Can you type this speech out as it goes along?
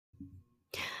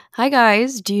Hi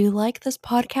guys, do you like this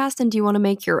podcast and do you want to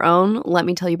make your own? Let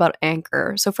me tell you about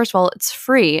Anchor. So first of all, it's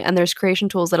free and there's creation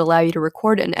tools that allow you to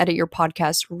record and edit your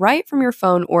podcast right from your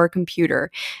phone or computer.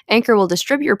 Anchor will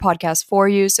distribute your podcast for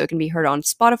you so it can be heard on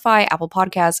Spotify, Apple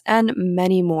Podcasts, and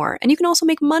many more. And you can also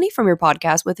make money from your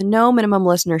podcast with no minimum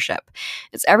listenership.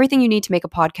 It's everything you need to make a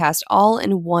podcast all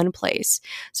in one place.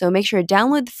 So make sure to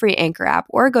download the free Anchor app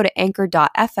or go to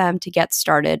anchor.fm to get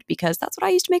started because that's what I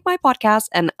used to make my podcast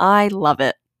and I love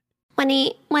it. When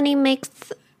he makes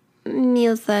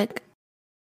music.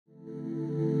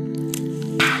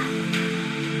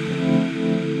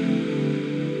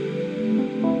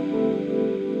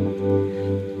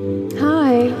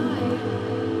 Hi.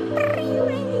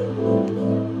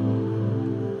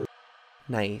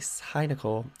 Nice. Hi,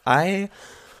 Nicole. Welcome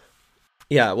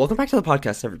back to the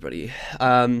podcast, everybody.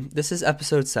 This is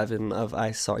episode 7 of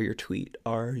I Saw Your Tweet.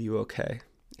 Are you okay?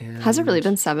 And Has it really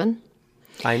been 7?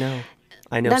 I know.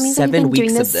 That means 7 I've been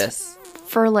weeks doing of this.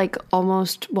 for like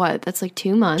almost, what? That's like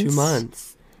 2 months. 2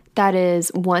 months. That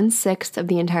is 1/6 of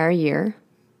the entire year.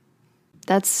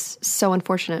 That's so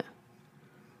unfortunate.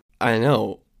 I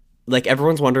know. Like,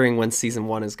 everyone's wondering when season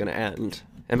 1 is going to end.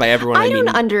 And by everyone, I mean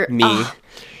me.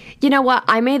 You know what?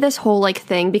 I made this whole like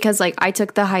thing because like I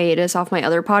took the hiatus off my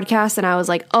other podcast and I was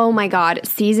like, oh my God,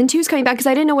 season 2 is coming back because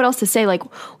I didn't know what else to say. Like,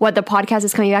 what, the podcast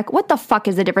is coming back? What the fuck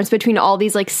is the difference between all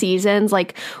these like seasons?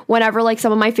 Like, whenever like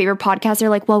some of my favorite podcasts are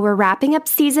like, well, we're wrapping up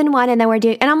season 1 and then we're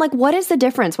doing, and I'm like, what is the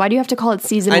difference? Why do you have to call it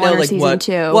season 1 or season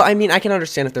 2? Well, I mean, I can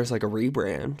understand if there's like a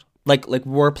rebrand. Like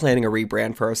we're planning a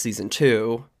rebrand for our season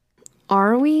 2.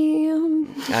 Are we? I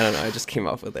don't know. I just came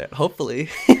up with it. Hopefully.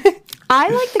 I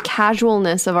like the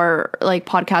casualness of our like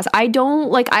podcast. I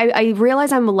don't like, I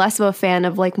realize I'm less of a fan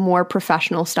of like more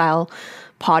professional style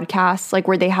podcasts, like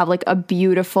where they have like a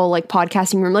beautiful like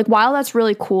podcasting room. Like while that's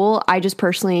really cool, I just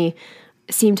personally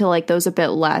seem to like those a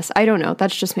bit less. I don't know.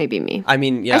 That's just maybe me. I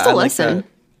mean, yeah, I still like listen. that.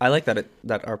 I like that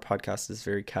that our podcast is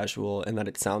very casual and that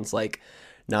it sounds like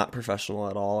not professional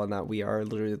at all and that we are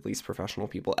literally the least professional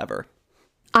people ever.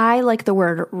 I like the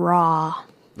word raw.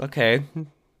 Okay.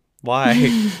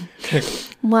 Why?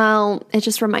 Well, it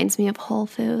just reminds me of Whole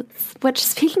Foods. Which,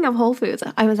 speaking of Whole Foods,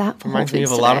 I was at Whole Foods Reminds me of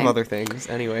a lot of other things.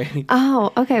 Anyway.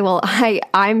 Oh, okay. Well,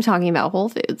 I'm talking about Whole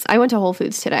Foods. I went to Whole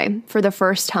Foods today for the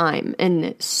first time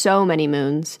in so many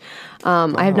moons.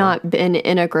 I have not been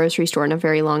in a grocery store in a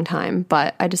very long time,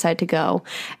 but I decided to go.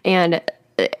 And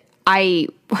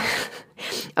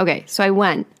okay, so I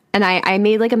went. And I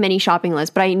made like a mini shopping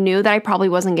list, but I knew that I probably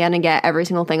wasn't going to get every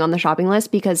single thing on the shopping list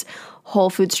because Whole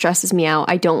Foods stresses me out.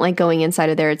 I don't like going inside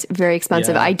of there. It's very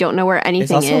expensive. Yeah. I don't know where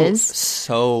anything it's also is.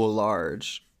 So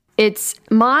large.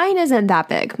 Mine isn't that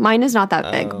big. Mine is not that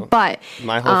big, but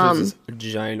my Whole Foods is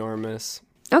ginormous.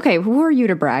 Okay, who are you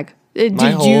to brag?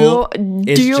 My whole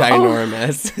is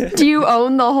ginormous. Do you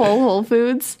own the Whole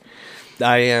Foods?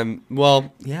 I am.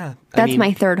 Well, yeah. That's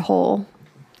my third Whole.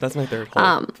 That's my third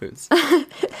Whole Foods.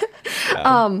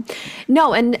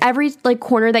 No, and every like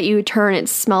corner that you turn, it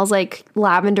smells like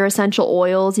lavender essential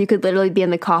oils. You could literally be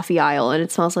in the coffee aisle and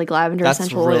it smells like lavender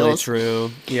essential oils. That's really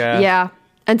true. Yeah. Yeah.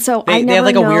 And so they never have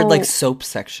like know. a weird like soap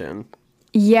section.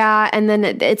 Yeah, and then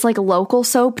it's like local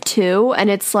soap too,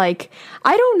 and it's like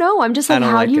I don't know. I'm just like,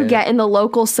 how do you get in the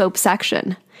local soap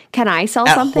section? Can I sell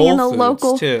something in the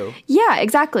local? Too. Yeah,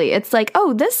 exactly. It's like,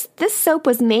 oh, this soap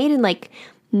was made in like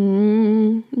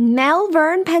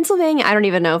Malvern, Pennsylvania. I don't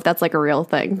even know if that's like a real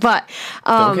thing, but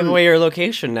don't give away your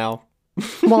location now.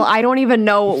 Well, I don't even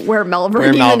know where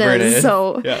Malvern is.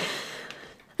 So yeah.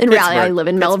 In reality, I live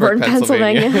in Malvern,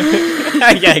 Pennsylvania.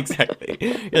 Yeah, exactly.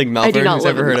 You're like Malvern. Who's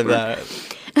ever heard of that?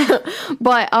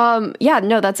 But yeah,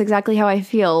 no, that's exactly how I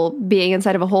feel being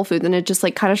inside of a Whole Foods, and it just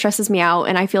like kind of stresses me out,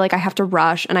 and I feel like I have to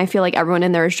rush, and I feel like everyone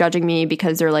in there is judging me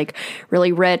because they're like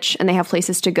really rich and they have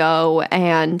places to go,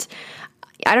 and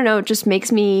I don't know, it just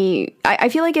makes me, I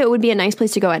feel like it would be a nice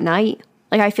place to go at night.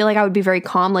 Like, I feel like I would be very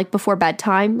calm, like, before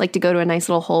bedtime, like, to go to a nice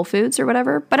little Whole Foods or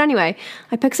whatever. But anyway,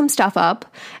 I picked some stuff up,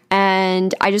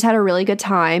 and I just had a really good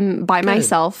time by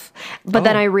myself. But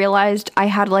then I realized I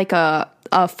had, like, a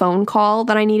phone call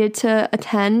that I needed to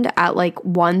attend at, like,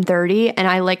 1:30, and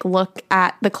I, like, look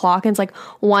at the clock, and it's, like,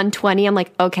 1:20. I'm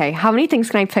like, okay, how many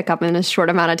things can I pick up in as short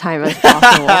amount of time as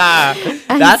possible?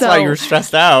 That's why you're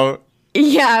stressed out.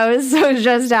 Yeah, I was so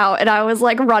stressed out, and I was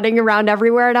like running around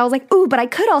everywhere, and I was like, ooh, but I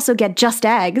could also get Just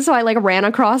Egg. So I like ran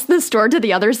across the store to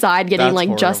the other side getting That's like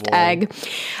horrible. Just Egg.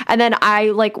 And then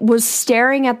I like was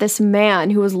staring at this man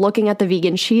who was looking at the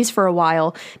vegan cheese for a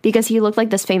while because he looked like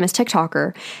this famous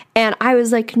TikToker. And I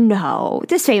was like, no,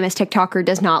 this famous TikToker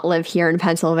does not live here in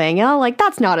Pennsylvania. Like,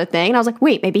 that's not a thing. And I was like,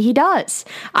 wait, maybe he does.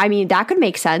 I mean, that could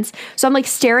make sense. So I'm like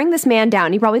staring this man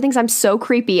down. He probably thinks I'm so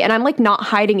creepy. And I'm like not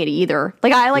hiding it either.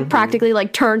 Like, I like practically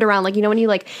like turned around. Like, you know, when you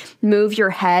like move your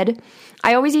head.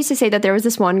 I always used to say that there was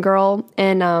this one girl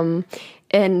in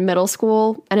middle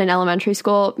school and in elementary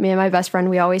school. Me and my best friend,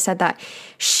 we always said that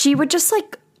she would just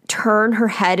like turn her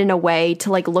head in a way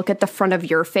to like look at the front of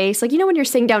your face. Like, you know, when you're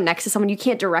sitting down next to someone, you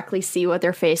can't directly see what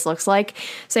their face looks like.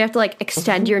 So you have to like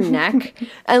extend your neck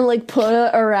and like put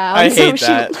it around. I hate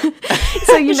that.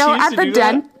 So, you know, at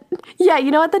the yeah,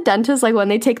 you know, at the dentist, like when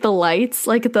they take the lights,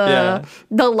 like the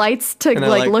lights to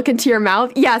like look into your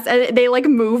mouth. Yes, and they like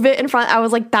move it in front. I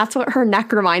was like, that's what her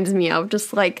neck reminds me of.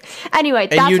 Just like, anyway,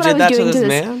 that's what I was doing to this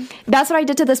man. That's what I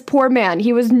did to this poor man.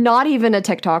 He was not even a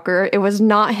TikToker. It was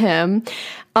not him.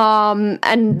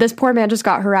 And this poor man just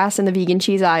got harassed in the vegan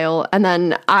cheese aisle. And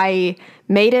then I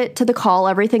made it to the call.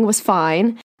 Everything was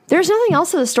fine. There's nothing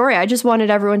else to the story. I just wanted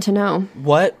everyone to know.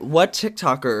 What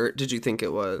TikToker did you think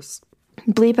it was?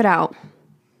 Bleep it out.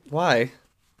 Why?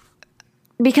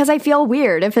 Because I feel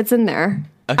weird if it's in there.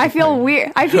 Okay, I feel fine.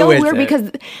 weird. I feel weird it?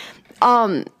 because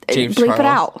James bleep Charles? it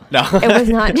out. No. It was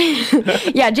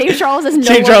not. Yeah, James Charles is no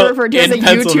James longer Charles referred to as a in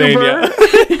Pennsylvania.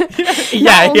 YouTuber. Yeah,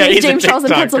 Not only is he's James a Charles in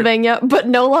TikToker. Pennsylvania, but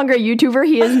no longer a YouTuber.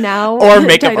 He is now Or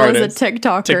makeup titled artist. as a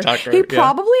TikToker. He yeah.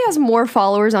 probably has more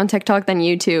followers on TikTok than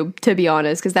YouTube, to be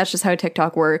honest, because that's just how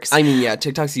TikTok works. I mean, yeah,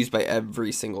 TikTok's used by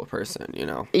every single person, you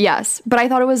know. Yes, but I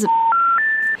thought it was.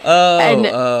 And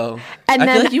and I then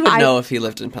feel like you would know if he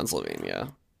lived in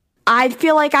Pennsylvania. I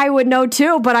feel like I would know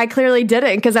too, but I clearly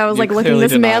didn't because I was like looking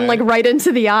this man like right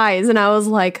into the eyes, and I was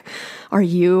like, "Are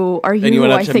you And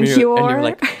who I think you are?" And you're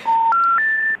like,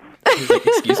 he's like,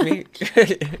 "Excuse me."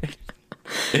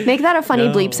 Make that a funny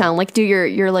bleep sound. Like do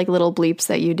your like little bleeps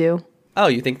that you do. Oh,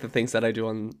 you think the things that I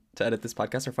do to edit this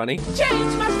podcast are funny?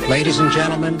 Ladies and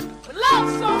gentlemen,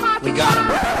 we got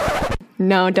him.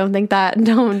 No, don't think that.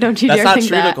 Don't you That's dare not think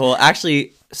true, that. Nicole.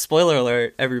 Actually, spoiler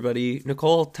alert, everybody.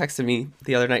 Nicole texted me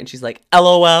the other night and she's like,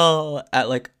 "LOL" at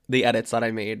like the edits that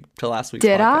I made to last week's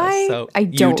Did podcast. I? So I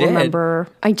don't remember.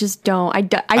 I just don't. I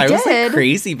did. was like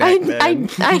crazy back then.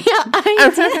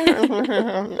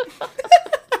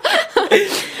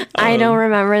 I don't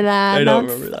remember that. I don't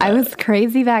remember that. I was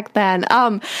crazy back then.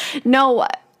 No.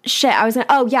 Shit, I was gonna.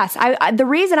 Oh yes, I the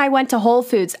reason I went to Whole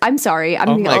Foods. I'm sorry. I'm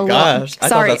Oh my gosh! I thought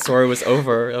sorry. that story was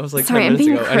over. That was like Sorry, 10 I'm minutes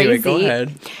being ago. crazy. Anyway, go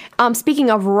ahead.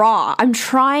 Speaking of raw, I'm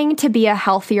trying to be a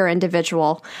healthier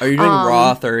individual. Are you doing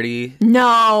Raw 30?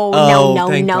 No, Oh, no,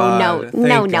 thank no, God. no, Thank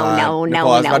no, God. no,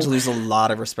 Nicole, I was no. about to lose a lot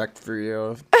of respect for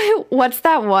you. What's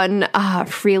that one?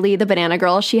 Freely the Banana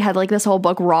Girl. She had like this whole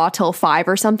book, Raw Till 5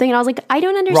 or something, and I was like, I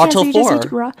don't understand. Raw Till so you just 4.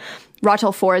 need to Raw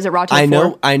Till 4. Is it Raw Till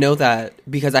 4? I know that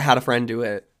because I had a friend do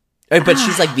it. But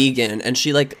she's like vegan and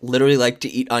she like literally liked to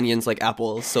eat onions like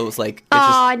apples. So it was like, it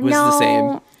just was the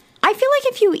same. I feel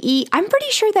like if you eat, I'm pretty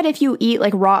sure that if you eat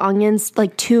like raw onions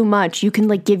like too much, you can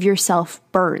like give yourself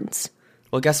burns.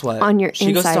 Well, guess what? On your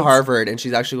she goes insides. to Harvard and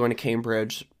she's actually going to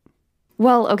Cambridge.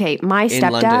 Well, okay, my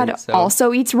stepdad London, so-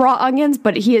 also eats raw onions,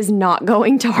 but he is not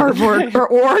going to Harvard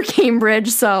or Cambridge.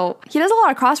 So he does a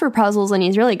lot of crossword puzzles and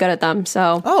he's really good at them.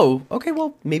 So Oh, okay.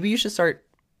 Well, maybe you should start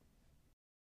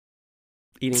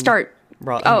eating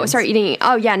raw onions. Oh, start eating.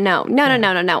 Oh, yeah, no.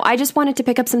 I just wanted to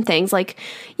pick up some things like,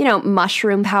 you know,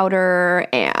 mushroom powder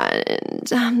and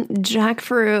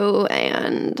jackfruit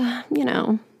and, you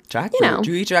know. Jackfruit? You know.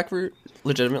 Do you eat jackfruit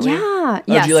legitimately? Yeah. Oh,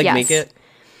 Yes, do you like yes. make it?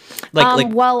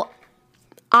 Like Well,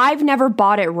 I've never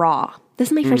bought it raw. This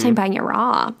is my first time buying it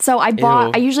raw. So I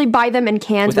Ew. usually buy them in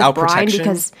cans Without with brine protection?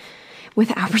 because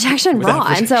without protection raw.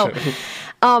 And so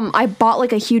I bought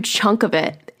like a huge chunk of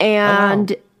it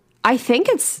and I think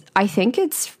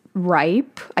it's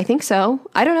ripe. I think so.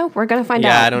 I don't know. We're going to find out.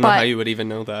 yeah, I don't know But how you would even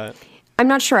know that. I'm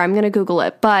not sure. I'm going to Google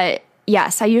it. But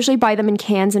yes, I usually buy them in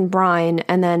cans and brine.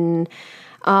 And then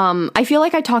I feel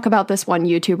like I talk about this one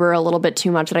YouTuber a little bit too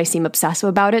much that I seem obsessive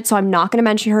about it. So I'm not going to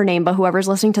mention her name, but whoever's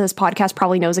listening to this podcast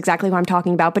probably knows exactly what I'm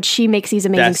talking about. But she makes these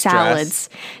amazing Best salads.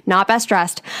 Not Best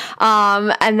Dressed.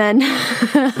 And then...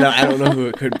 No, I don't know who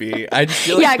it could be. I just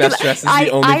feel like Yeah, 'cause Best Dressed is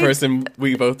the only I- person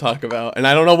we both talk about. And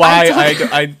I don't know why.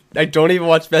 I don't even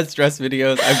watch Best Dressed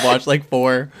videos. I've watched like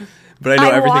 4, but I know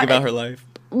everything about her life.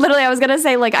 Literally, I was going to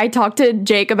say, like, I talked to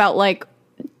Jake about, like,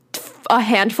 a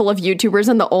handful of YouTubers,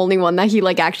 and the only one that he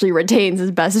like actually retains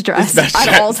is Best Dressed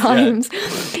at all times.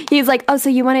 Yeah. He's like, oh, so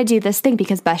you want to do this thing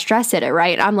because Best Dressed did it,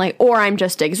 right? I'm like, or I'm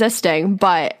just existing,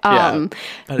 but That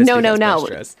is no. Best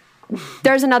Dressed.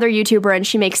 there's another YouTuber and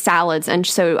she makes salads, and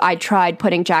so I tried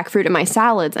putting jackfruit in my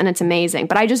salads, and it's amazing.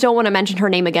 But I just don't want to mention her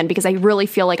name again because I really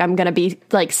feel like I'm gonna be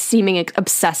like seeming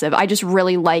obsessive. I just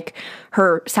really like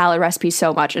her salad recipe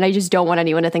so much, and I just don't want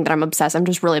anyone to think that I'm obsessed. I'm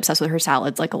just really obsessed with her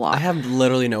salads like a lot. I have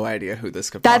literally no idea who this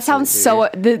could. That sounds so.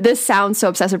 This sounds so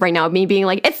obsessive right now. Me being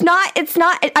like, it's not.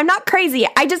 I'm not crazy.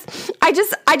 I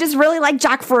just really like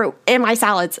jackfruit in my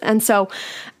salads, and so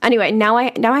anyway, now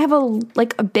I have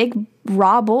a big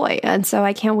raw boy, and so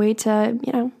I can't wait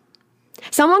to,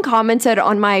 Someone commented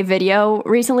on my video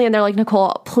recently, and they're like,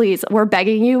 Nicole, please, we're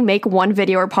begging you, make one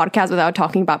video or podcast without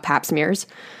talking about pap smears.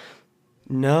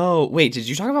 No, wait, did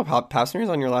you talk about pap smears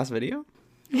on your last video?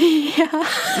 Yeah.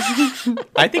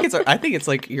 I think it's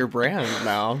like your brand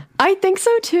now. I think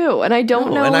so too, and I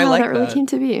don't know how that really came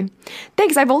to be.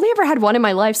 Thanks. I've only ever had one in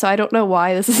my life, so I don't know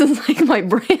why this is like my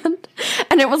brand.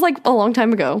 And it was like a long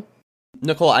time ago.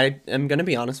 Nicole, I am gonna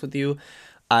be honest with you.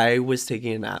 I was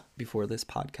taking a nap before this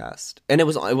podcast, and it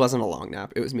wasn't a long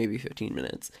nap. It was maybe 15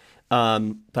 minutes.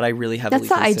 But I really heavily.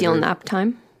 That's the ideal nap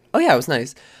time. Oh yeah, it was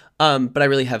nice. But I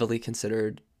really heavily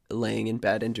considered laying in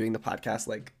bed and doing the podcast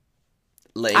like.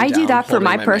 I do that for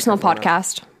my personal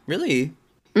podcast. Really?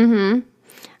 Mm-hmm.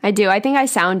 I do. I think I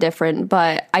sound different,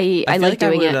 but I like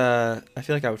doing it. I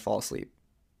feel like I would fall asleep.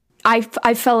 I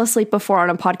fell asleep before on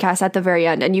a podcast at the very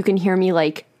end, and you can hear me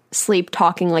like sleep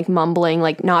talking, like mumbling,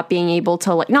 like not being able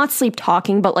to like not sleep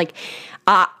talking, but like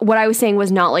what I was saying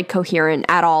was not like coherent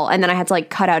at all. And then I had to like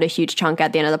cut out a huge chunk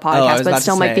at the end of the podcast, but it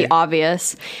still might be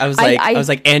obvious. I was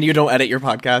like, and you don't edit your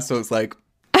podcast, so it's like.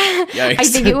 Yikes. I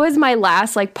think it was my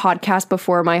last like podcast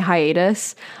before my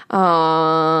hiatus.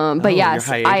 But yes,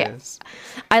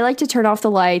 I like to turn off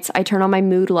the lights. I turn on my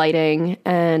mood lighting,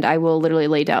 and I will literally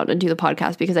lay down and do the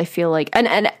podcast because I feel like,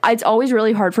 and it's always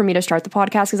really hard for me to start the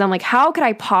podcast because I'm like, how could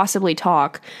I possibly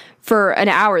talk for an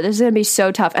hour? This is going to be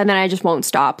so tough. And then I just won't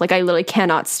stop. Like I literally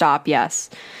cannot stop. Yes.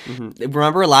 Mm-hmm.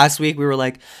 Remember last week we were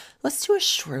like, let's do a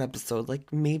short episode,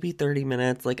 like maybe 30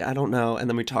 minutes. Like, I don't know. And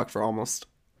then we talked for almost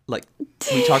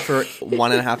we talked for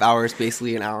 1.5 hours,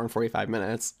 basically an hour and 45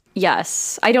 minutes.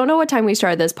 Yes. I don't know what time we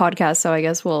started this podcast, so I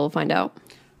guess we'll find out.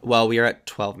 Well, we are at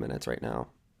 12 minutes right now.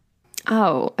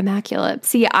 Oh, immaculate.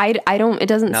 See, I don't, it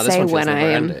doesn't now say when I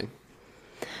am. Ending.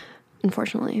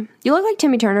 Unfortunately. You look like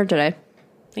Timmy Turner today.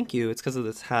 Thank you. It's because of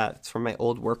this hat. It's from my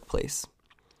old workplace.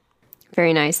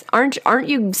 Very nice. Aren't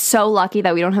you so lucky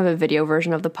that we don't have a video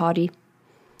version of the potty?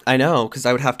 I know, because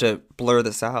I would have to blur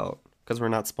this out because we're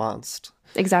not sponsored.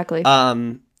 Exactly. What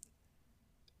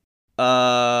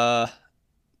have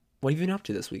you been up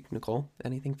to this week, Nicole?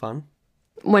 Anything fun?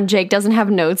 When Jake doesn't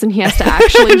have notes and he has to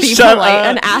actually be polite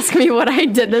and ask me what I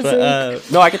did this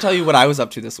week. No, I can tell you what I was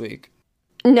up to this week.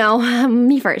 No,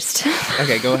 me first.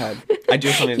 Okay, go ahead. I do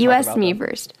have something to you talk asked about, me though.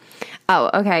 First.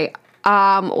 Oh, okay.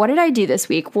 What did I do this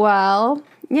week? Well,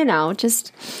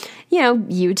 just...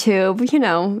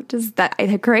 YouTube, just that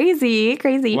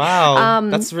crazy. Wow,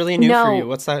 that's really new for you.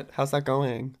 What's that? How's that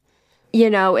going?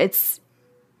 It's,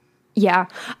 yeah.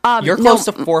 You're close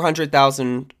to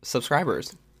 400,000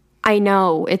 subscribers. I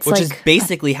know. Which is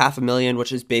basically 500,000,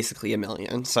 which is basically 1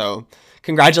 million. So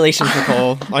congratulations,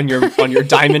 Nicole, on your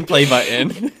diamond play button.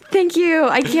 Thank you.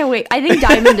 I can't wait. I think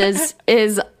diamond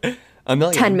is 1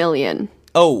 million. 10 million.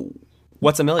 Oh,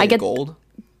 what's 1 million? I get gold?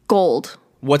 Gold.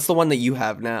 What's the one that you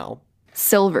have now?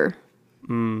 Silver.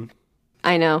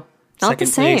 I know. Not the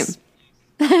same.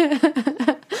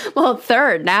 Well,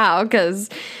 third now because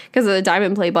of the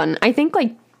diamond play button. I think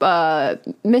like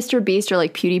Mr. Beast or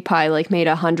like PewDiePie like made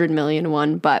 100 million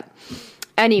one, but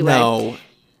anyway. No.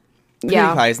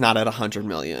 Yeah. PewDiePie is not at 100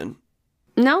 million.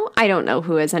 No, I don't know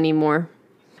who is anymore.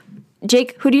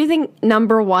 Jake, who do you think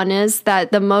number one is?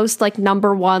 That the most like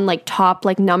number one, like top,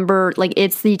 like number, like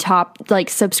it's the top, like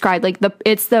subscribed, like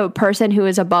it's the person who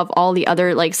is above all the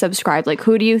other like subscribed. Like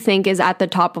who do you think is at the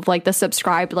top of like the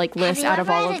subscribed like list out of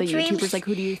all of the YouTubers? Like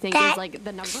who do you think is like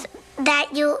the number? That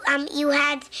you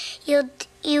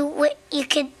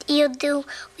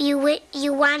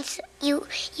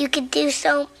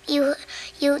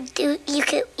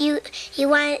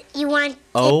want.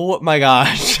 Oh my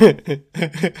gosh.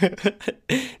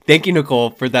 Thank you, Nicole,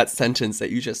 for that sentence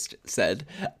that you just said.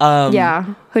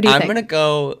 Yeah. Who do you think? I'm going to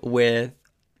go with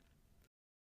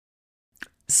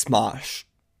Smosh.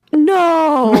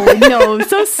 No,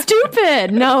 so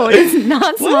stupid. No, it is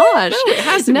not Smosh. No, it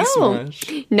has to be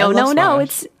Smosh. No.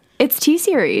 It's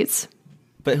T-Series.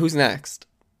 But who's next?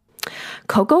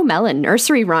 Coco Melon,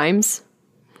 nursery rhymes.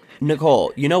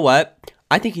 Nicole, you know what?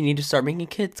 I think you need to start making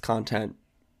kids content.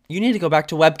 You need to go back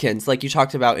to Webkins like you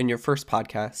talked about in your first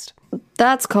podcast.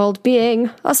 That's called being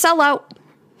a sellout.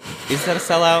 Is that a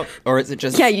sellout, or is it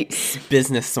just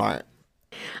business smart?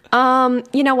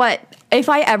 You know what? If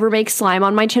I ever make slime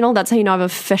on my channel, that's how you know I've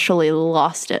officially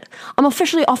lost it. I'm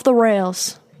officially off the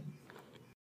rails.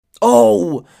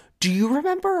 Oh, do you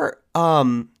remember?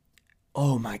 Oh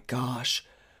my gosh,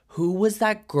 who was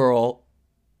that girl?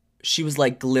 She was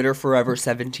like Glitter Forever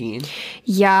 17.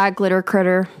 Yeah, Glitter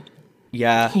Critter.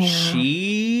 Yeah,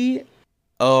 she.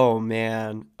 Oh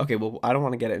man. Okay, well, I don't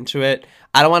want to get into it.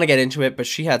 But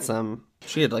she had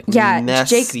like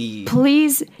messy. Jake,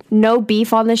 please, no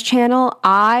beef on this channel.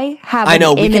 I have an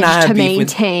image to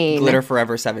maintain. With Glitter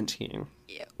Forever 17.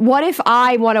 What if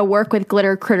I want to work with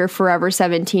Glitter Critter Forever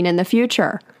 17 in the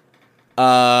future?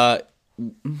 Well,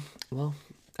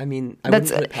 I mean, I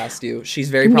wouldn't put it past you.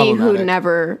 She's very problematic.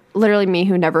 Me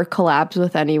who never collabs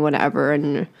with anyone ever.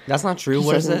 And that's not true.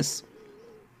 What is this?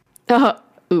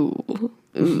 Ooh.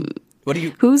 What do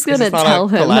you? Who's gonna tell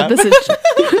him that this is?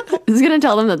 Who's gonna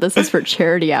tell them that this is for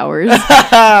charity hours?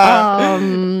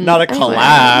 Not a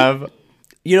collab. Anyway.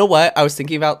 You know what? I was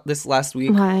thinking about this last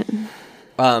week. What?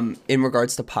 In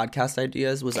regards to podcast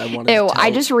ideas,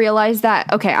 I just realized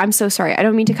that. Okay, I'm so sorry. I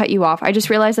don't mean to cut you off. I just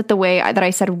realized that the way that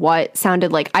I said what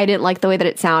sounded like I didn't like the way that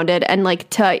it sounded, and like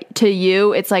to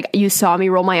you, it's like you saw me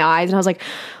roll my eyes, and I was like,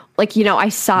 I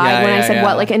sighed when I said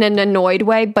what, like in an annoyed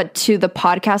way. But to the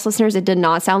podcast listeners, it did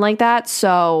not sound like that.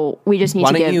 So we just need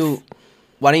to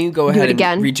why don't you go ahead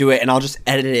and redo it, and I'll just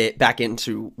edit it back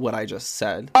into what I just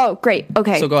said. Oh, great.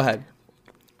 Okay. So go ahead.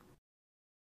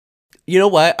 You know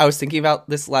what? I was thinking about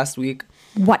this last week.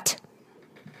 What?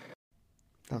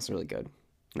 That was really good.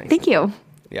 Nice. Thank you.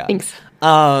 Yeah. Thanks.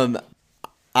 I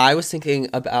was thinking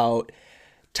about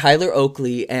Tyler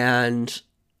Oakley and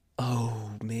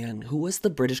oh man, who was the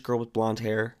British girl with blonde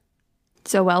hair?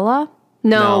 Zoella?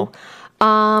 No.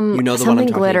 You know the one I'm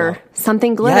talking about.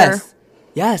 Something glitter.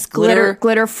 Yes, glitter.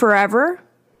 Glitter Forever?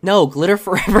 No, Glitter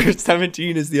Forever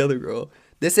 17 is the other girl.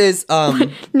 This is no,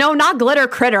 not Glitter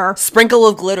Critter. Sprinkle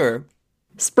of Glitter.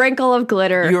 Sprinkle of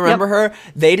Glitter. You remember her?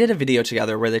 They did a video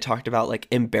together where they talked about like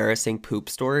embarrassing poop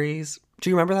stories. Do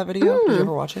you remember that video? Did you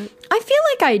ever watch it? I feel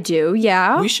like I do.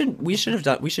 Yeah. We should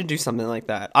do something like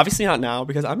that. Obviously not now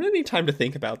because I'm gonna need time to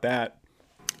think about that.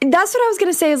 That's what I was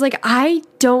gonna say. Is like I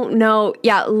don't know.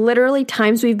 Yeah, literally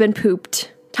times we've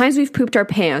pooped our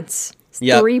pants.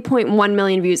 Yep. 3.1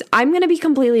 million views. I'm gonna be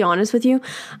completely honest with you.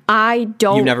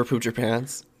 You've never pooped your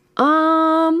pants?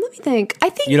 Let me think. I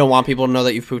think you don't want people to know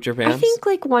that you've pooped your pants. I think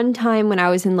like one time when I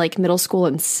was in like middle school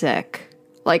and sick.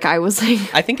 Like I was like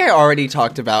I think I already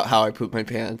talked about how I pooped my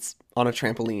pants on a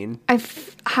trampoline. I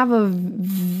have a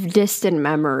distant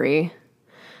memory.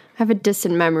 No,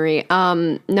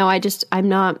 I'm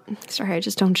not sorry. I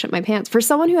just don't shit my pants. For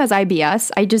someone who has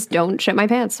IBS, I just don't shit my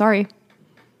pants. Sorry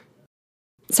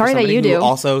that you do.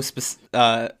 Also,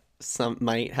 some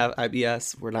might have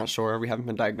IBS. We're not sure. We haven't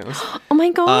been diagnosed. Oh my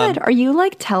god, are you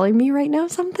like telling me right now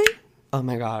something? Oh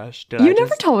my gosh, you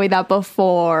never told me that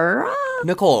before,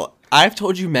 Nicole. I've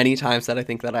told you many times that I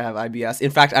think that I have IBS.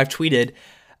 In fact, I've tweeted,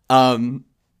 having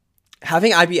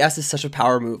IBS is such a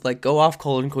power move. Like, go off,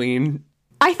 colon queen.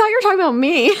 I thought you were talking about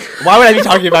me. Why would I be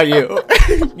talking about you?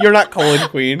 You're not colon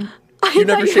queen. You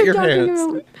never shit your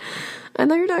pants. I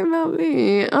thought you were talking about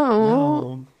me. Oh.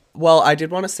 No. Well, I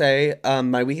did want to say,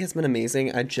 my week has been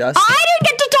amazing. I didn't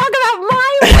get to talk about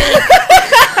my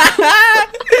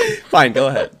week. Fine, go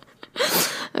ahead.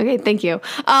 Okay, thank you.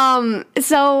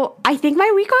 So I think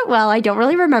my week went well. I don't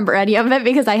really remember any of it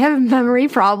because I have memory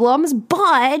problems, but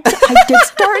I did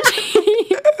start.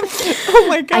 Oh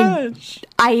my gosh.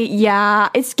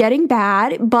 It's getting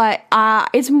bad, but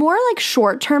it's more like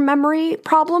short-term memory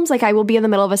problems. Like I will be in the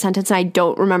middle of a sentence and I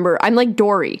don't remember. I'm like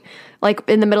Dory, like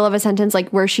in the middle of a sentence, like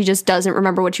where she just doesn't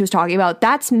remember what she was talking about.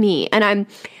 That's me. And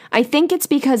I think it's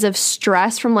because of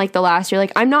stress from like the last year.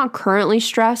 Like I'm not currently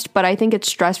stressed, but I think it's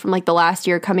stress from like the last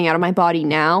year coming out of my body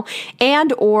now,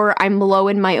 and or I'm low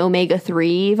in my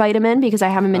omega-3 vitamin because I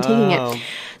haven't been taking it.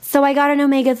 So I got an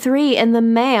omega-3 in the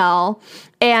mail,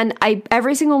 and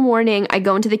every single morning I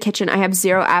go into the kitchen. I have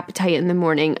zero appetite in the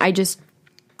morning. I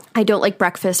don't like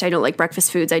breakfast. I don't like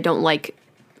breakfast foods. I don't like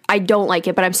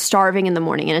it, but I'm starving in the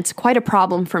morning, and it's quite a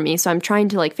problem for me. So I'm trying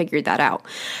to like figure that out.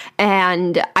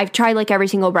 And I've tried like every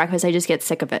single breakfast. I just get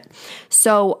sick of it.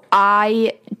 So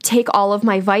I take all of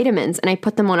my vitamins and I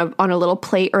put them on a little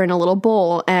plate or in a little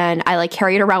bowl, and I like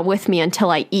carry it around with me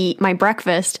until I eat my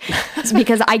breakfast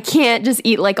because I can't just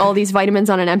eat like all these vitamins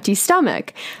on an empty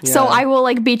stomach. Yeah. So I will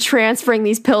like be transferring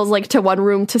these pills like to one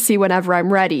room to see whenever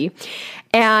I'm ready.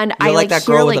 And You're like that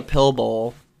girl with a pill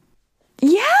bowl.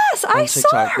 Yes, I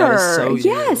saw her. That is so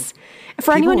yes. you.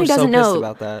 For anyone who doesn't know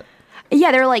about that.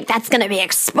 Yeah, they're like, that's gonna be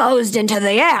exposed into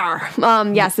the air.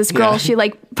 Yes, this girl, she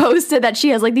like posted that she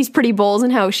has like these pretty bowls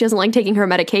and how she doesn't like taking her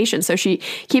medication, so she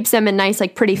keeps them in nice,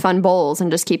 like pretty fun bowls and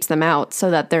just keeps them out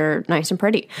so that they're nice and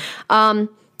pretty.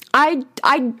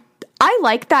 I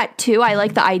like that too. I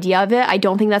like the idea of it. I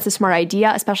don't think that's a smart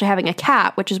idea, especially having a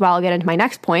cat, which is why I'll get into my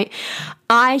next point.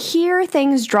 I hear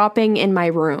things dropping in my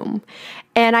room.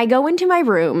 And I go into my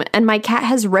room and my cat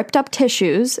has ripped up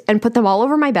tissues and put them all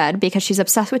over my bed because she's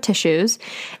obsessed with tissues.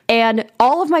 And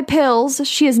all of my pills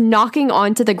she is knocking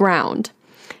onto the ground.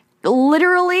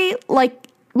 Literally, like,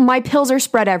 my pills are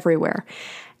spread everywhere.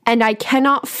 And I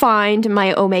cannot find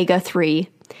my omega-3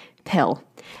 pill.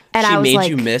 And She I was made like,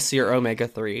 you miss your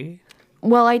omega-3?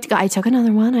 well, I took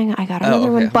another one. I got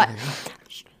another one. But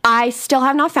I still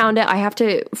have not found it. I have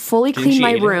to fully clean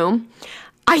my room.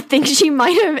 I think she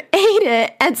might have ate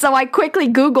it. And so I quickly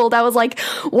Googled. I was like,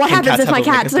 what happens if my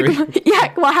cat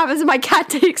what happens if my cat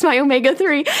takes my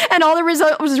omega-3? And all the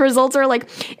results are like,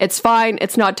 it's fine,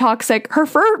 it's not toxic. Her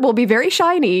fur will be very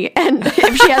shiny. And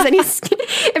if she has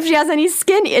any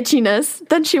skin itchiness,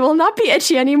 then she will not be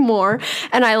itchy anymore.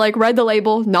 And I like read the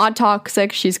label, not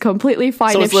toxic. She's completely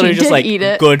fine So if it's literally she just did like eat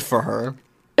it. good for her.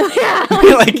 Yeah,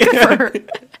 Like, good for her.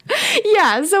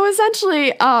 Yeah, so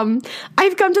essentially,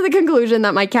 I've come to the conclusion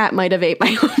that my cat might have ate my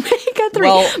omega-3,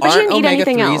 Well, but she didn't eat omega-3s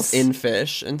anything else. in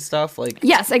fish and stuff? Like,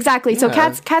 Yes, exactly. So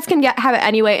Yeah. cats can have it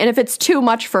anyway, and if it's too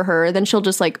much for her, then she'll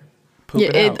just like Poop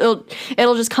it out.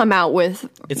 it'll just come out with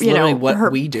It's literally what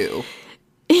her we do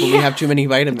when we have too many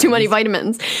vitamins. too many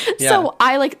vitamins. Yeah. So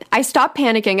I stopped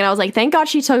panicking and I was like, thank God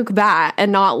she took that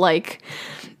and not like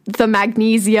the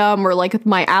magnesium or like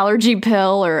my allergy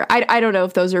pill, or I don't know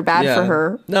if those are bad Yeah. for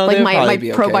her. No, like they'd my probably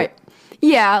be okay.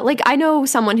 Yeah, like I know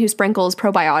someone who sprinkles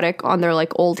probiotic on their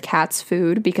like old cat's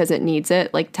food because it needs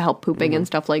it, like to help pooping and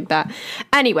stuff like that.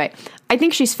 Anyway, I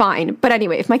think she's fine. But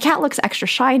anyway, if my cat looks extra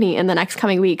shiny in the next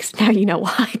coming weeks, now you know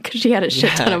why, because she had a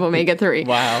shit ton of omega-3.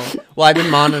 Wow. Well, I've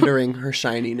been monitoring her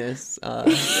shininess.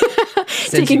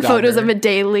 Since you Taking got photos her. of it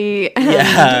daily. And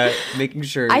Yeah, making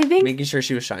sure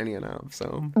she was shiny enough.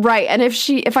 So right, and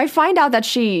if I find out that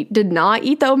she did not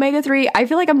eat the omega-3, I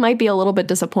feel like I might be a little bit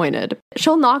disappointed.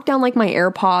 She'll knock down like my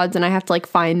AirPods and I have to like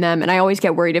find them, and I always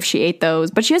get worried if she ate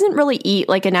those, but she doesn't really eat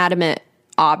like inanimate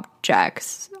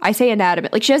objects. I say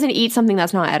inanimate, like she doesn't eat something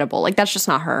that's not edible. Like that's just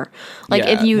not her. Like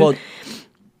if you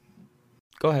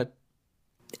go ahead.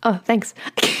 Oh, thanks.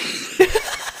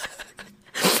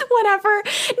 Whatever.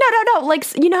 No.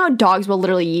 Like, you know how dogs will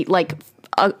literally eat like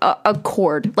a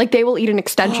cord? Like they will eat an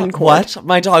extension cord. What?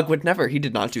 My dog would never. He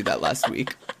did not do that last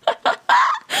week.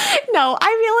 No,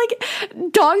 I feel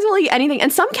like dogs will eat anything.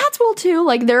 And some cats will too.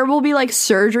 Like there will be like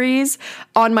surgeries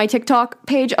on my TikTok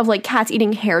page of like cats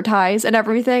eating hair ties and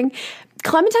everything.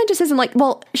 Clementine just isn't like,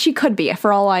 well, she could be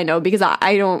for all I know, because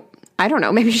I don't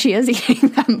know. Maybe she is eating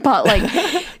them, but like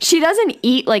she doesn't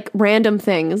eat like random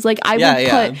things. Like I would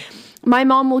put, my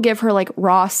mom will give her like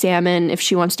raw salmon if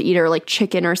she wants to eat, or like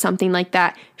chicken or something like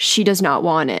that. She does not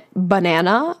want it.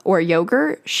 Banana or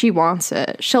yogurt, she wants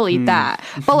it. She'll eat that.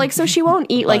 But like, so she won't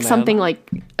eat like something like,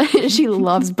 she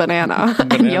loves banana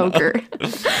and yogurt.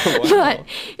 But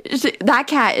that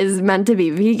cat is meant to be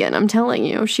vegan. I'm telling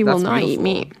you, she will not eat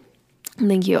meat.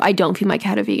 Thank you. I don't feed my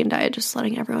cat a vegan diet, just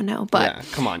letting everyone know. But yeah,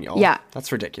 come on, y'all. Yeah,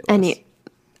 that's ridiculous.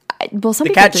 Some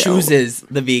the cat chooses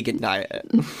the vegan diet.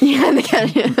 Yeah,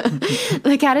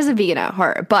 the cat is a vegan at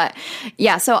heart. But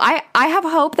yeah, so I have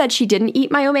hope that she didn't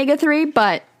eat my omega-3,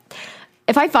 but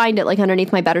if I find it like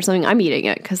underneath my bed or something, I'm eating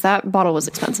it because that bottle was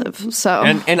expensive. So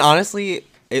and honestly,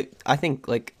 I think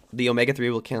like the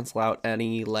omega-3 will cancel out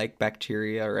any like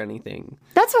bacteria or anything.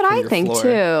 That's what I think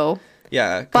too.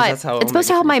 Yeah, but that's how it's supposed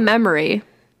to help my memory.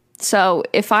 So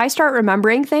if I start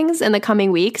remembering things in the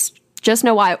coming weeks, just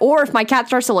know why. Or if my cat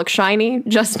starts to look shiny,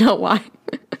 just know why.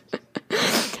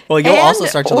 Well, you'll also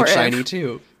start to look shiny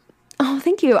too. Oh,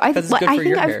 thank you. Because it's good for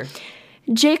your hair.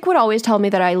 Jake would always tell me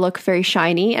that I look very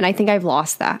shiny, and I think I've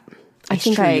lost that. I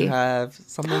think you have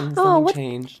something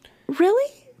changed.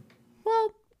 Really?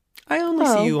 Well, I only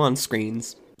see you on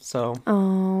screens, so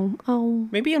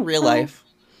maybe in real life.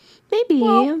 Maybe.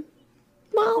 Well.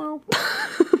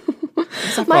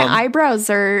 My eyebrows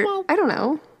are. I don't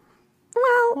know.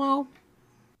 Well.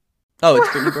 Oh, it's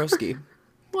Brittany Broski.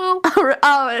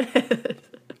 It is.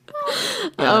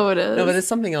 Oh, it is. No, but it's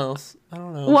something else. I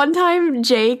don't know. One time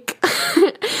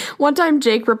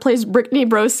Jake replaced Brittany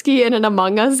Broski in an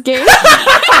Among Us game.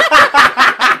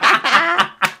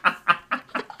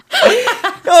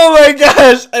 Oh my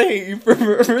gosh, I hate you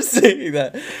for saying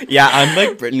that. Yeah, I'm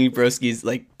like Brittany Broski's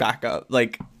like backup,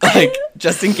 like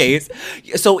just in case.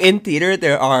 So in theater,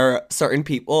 there are certain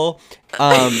people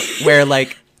where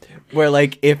like where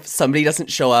like if somebody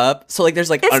doesn't show up, so like there's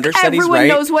like It's, understudies, everyone right?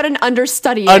 knows what an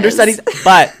understudy Understudies, is.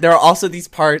 but there are also these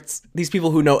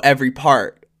people who know every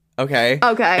part. Okay.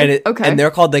 Okay. And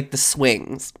they're called like the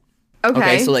swings.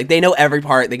 Okay. So like they know every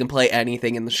part. They can play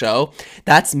anything in the show.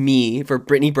 That's me for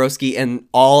Brittany Broski and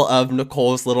all of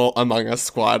Nicole's little Among Us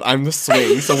squad. I'm the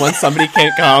swing. So once somebody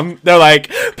can't come, they're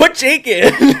like, put Jake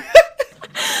in.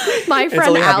 My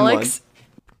friend Alex.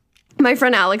 My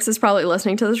friend Alex is probably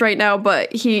listening to this right now,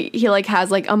 but he like has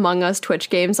like Among Us Twitch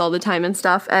games all the time and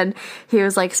stuff. And he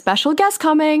was like, special guest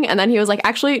coming. And then he was like,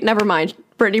 actually, never mind.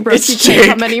 Brittany Broski can't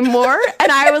come anymore.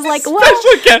 And I was like, well.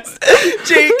 Special guest,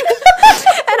 Jake.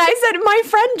 And I said, my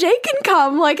friend Jake can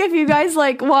come. Like, if you guys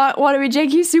like want to be Jake,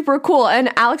 he's super cool.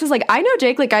 And Alex was like, I know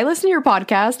Jake. Like, I listen to your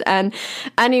podcast. And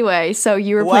anyway, so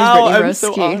you were playing Brittany Broski. I'm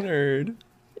so honored.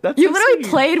 That's You so literally sweet.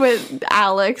 played with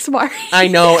Alex. I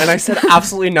know, and I said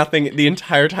absolutely nothing the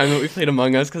entire time that we played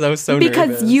Among Us because I was so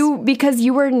nervous. Because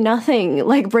you were nothing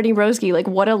like Brittany Broski. Like,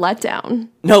 what a letdown.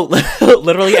 No,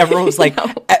 literally everyone was like,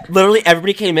 literally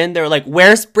everybody came in. They were like,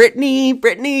 "Where's Brittany?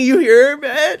 Brittany, you here,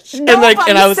 bitch?" And like,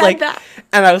 and I was said like, that.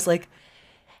 and I was like,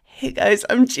 "Hey guys,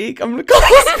 I'm Jake. I'm Nicole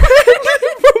Lost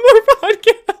from our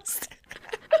podcast."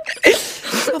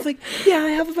 I was like, "Yeah,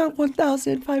 I have about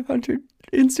 1,500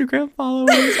 Instagram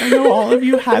followers. I know all of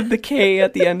you have the K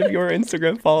at the end of your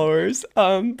Instagram followers,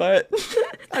 but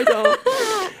I don't."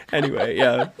 Anyway,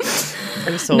 yeah.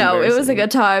 It was so No, it was a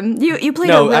good time. You played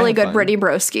a really good Brittany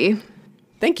Broski.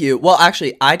 Thank you. Well,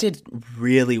 actually, I did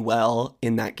really well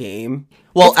in that game.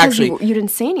 Well, actually, you didn't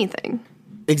say anything.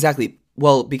 Exactly.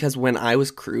 Well, because when I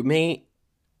was crewmate,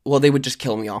 well, they would just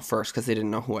kill me off first because they didn't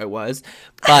know who I was.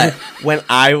 But when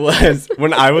I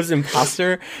was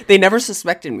imposter, they never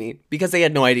suspected me because they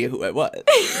had no idea who I was.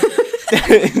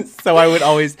 So I would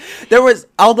always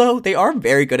although they are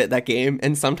very good at that game,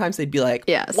 and sometimes they'd be like,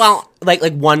 yes, well, like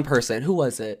one person, who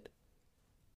was it?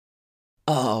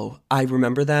 Oh, I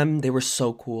remember them. They were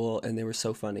so cool and they were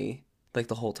so funny. Like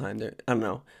the whole time. I don't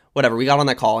know. Whatever. We got on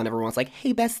that call and everyone was like,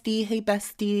 "Hey bestie, hey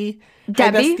bestie,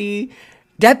 Debbie? hey bestie."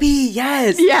 Debbie,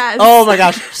 yes. Yes. Oh my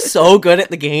gosh, so good at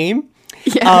the game.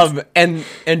 Yes. And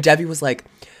Debbie was like,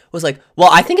 "Well,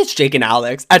 I think it's Jake and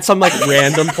Alex." At some like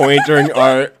random point during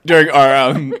our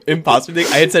imposter thing,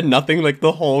 I had said nothing like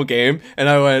the whole game, and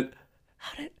I went,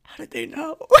 How did they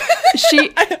know?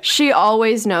 She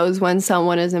always knows when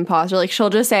someone is imposter. Like, she'll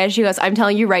just say it. She goes, "I'm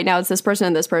telling you right now, it's this person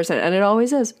and this person," and it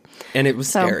always is. And it was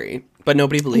scary, but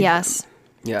nobody believed. Yes. Them.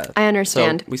 Yeah, I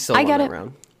understand. So we still I won get that it.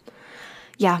 round.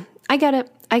 Yeah, I get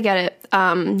it.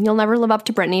 You'll never live up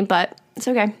to Brittany, but it's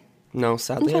okay. No,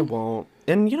 sadly I won't.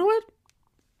 And you know what?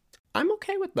 I'm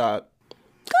okay with that.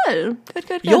 Good.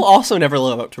 You'll also never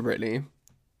live up to Brittany.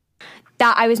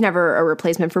 That I was never a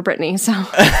replacement for Brittany, so.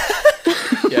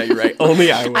 Yeah, you're right.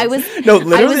 Only I was. I was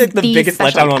literally like the biggest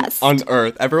special letdown guest. on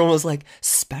earth. Everyone was like,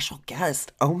 "Special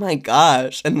guest. Oh my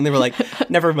gosh." And then they were like,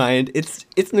 "Never mind. It's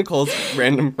Nicole's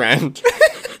random friend."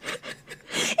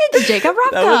 It's Jacob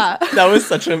Rapka. That was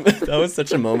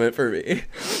such a moment for me.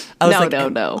 I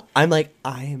was No. I'm like,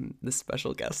 I am the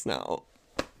special guest now.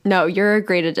 No, you're a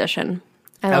great addition.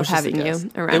 I love was just a having you guest.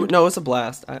 around. No, it's a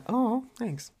blast. Oh,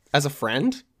 thanks. As a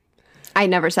friend? I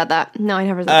never said that. No, I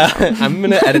never said that. I'm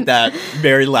going to edit that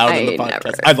very loud in the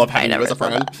podcast. I love having you as a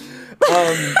friend.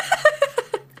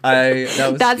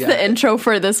 That's the intro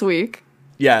for this week.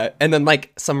 Yeah, and then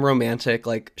like some romantic,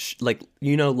 like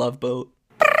Love Boat.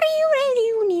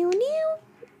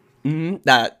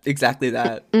 Exactly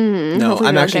that. No,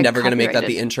 I'm actually never going to make that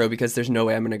the intro because there's no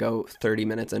way I'm going to go 30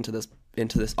 minutes into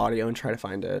this audio and try to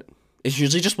find it. It's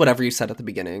usually just whatever you said at the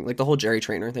beginning, like the whole Jerry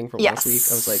Trainer thing from last week.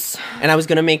 I was like, and I was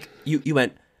going to make you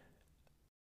went,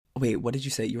 wait, what did you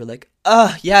say? You were like,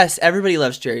 yes, everybody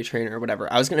loves Jerry Trainer or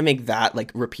whatever. I was going to make that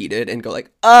like repeated and go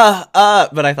like,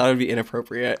 but I thought it would be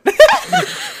inappropriate.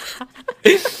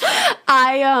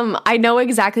 I know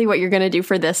exactly what you're going to do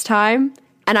for this time.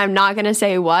 And I'm not going to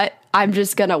say what. I'm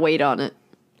just going to wait on it.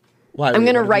 Why? I'm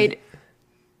going to write.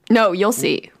 No, you'll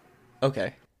see.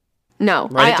 Okay. No,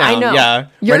 write it down. I know. Yeah.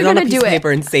 You're write it on going a to piece do of it.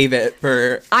 paper and save it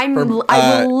for I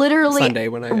will literally Sunday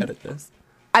when I edit this.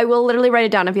 I will literally write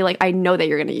it down and be like, I know that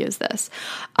you're going to use this.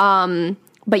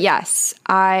 But yes,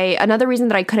 another reason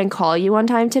that I couldn't call you on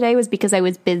time today was because I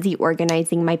was busy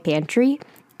organizing my pantry,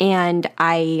 and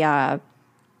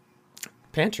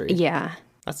Pantry? Yeah.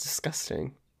 That's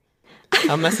disgusting.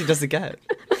 How messy does it get?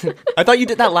 I thought you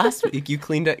did that last week. You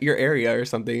cleaned up your area or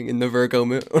something in the Virgo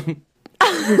moon.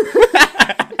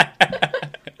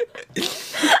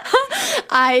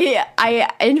 I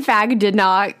in fact did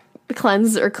not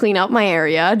cleanse or clean up my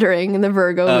area during the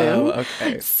Virgo moon.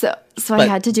 Okay. So I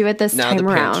had to do it this time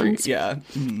around. Yeah.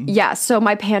 Mm-hmm. Yeah, so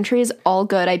my pantry is all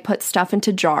good. I put stuff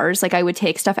into jars. Like I would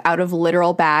take stuff out of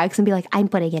literal bags and be like, I'm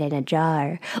putting it in a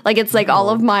jar. Like it's like all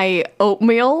of my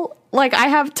oatmeal. Like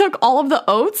I took all of the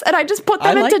oats and I just put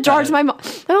them into jars. My mom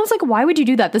was like, why would you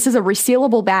do that? This is a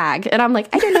resealable bag. And I'm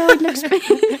like, I don't know. It looks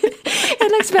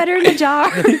it looks better in a jar.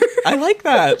 I like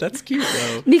that. That's cute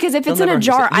though. Because if it's in a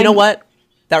jar, you know what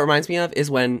that reminds me of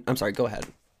is when I'm sorry, go ahead.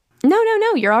 No.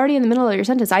 You're already in the middle of your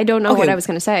sentence. I don't know what I was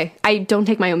going to say. I don't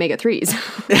take my omega-3s.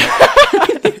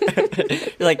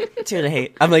 You're like, too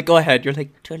late. I'm like, go ahead. You're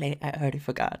like, too late. I already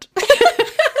forgot.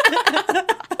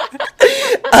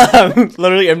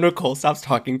 Literally, if Nicole stops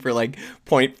talking for like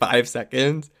 0.5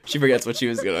 seconds, she forgets what she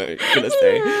was gonna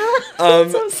say.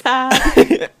 So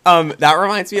sad. That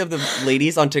reminds me of the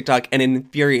ladies on TikTok, and it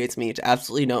infuriates me to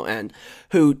absolutely no end,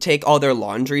 who take all their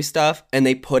laundry stuff and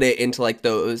they put it into like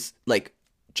those like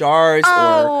jars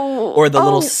or the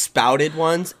little spouted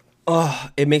ones. Oh,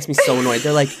 it makes me so annoyed.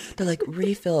 They're like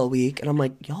refill a week, and I'm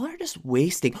like, y'all are just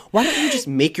wasting. Why don't you just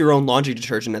make your own laundry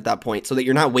detergent at that point so that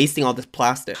you're not wasting all this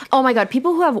plastic? Oh my god,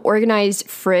 people who have organized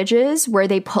fridges where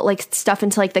they put like stuff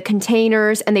into like the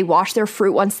containers and they wash their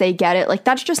fruit once they get it. Like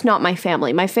that's just not my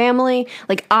family. My family,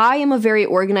 like I am a very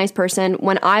organized person.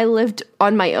 When I lived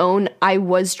on my own, I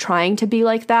was trying to be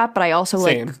like that, but I also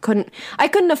like couldn't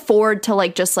afford to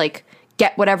like just like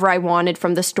get whatever I wanted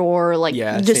from the store, like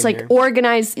just like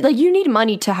organize. Like you need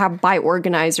money to buy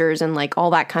organizers and like all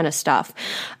that kind of stuff.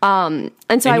 And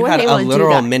so I wasn't able to do that. You had a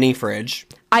literal mini fridge.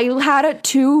 I had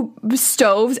 2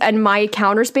 stoves, and my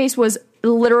counter space was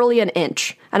literally an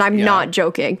inch, and I'm not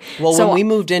joking. Well, when we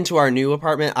moved into our new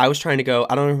apartment, I was trying to go.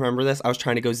 I don't remember this. I was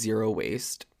trying to go zero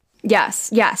waste. Yes,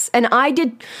 and I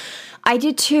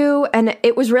did too, and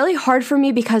it was really hard for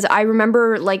me because I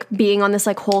remember like being on this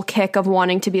like whole kick of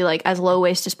wanting to be like as low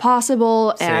waste as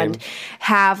possible and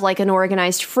have like an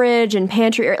organized fridge and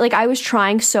pantry. Like I was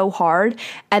trying so hard,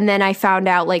 and then I found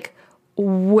out like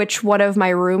which one of my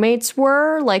roommates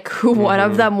were, like who one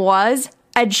of them was,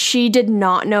 and she did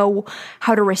not know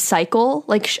how to recycle.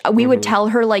 Like we would tell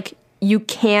her like you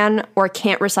can or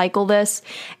can't recycle this,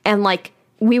 and like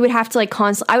we would have to like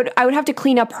constantly, I would have to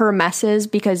clean up her messes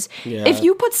because if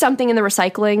you put something in the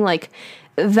recycling, like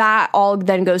that all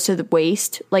then goes to the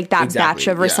waste, like that batch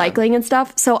of recycling and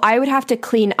stuff. So I would have to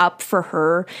clean up for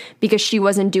her because she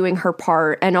wasn't doing her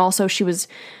part. And also she was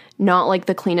not like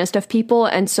the cleanest of people.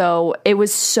 And so it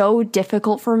was so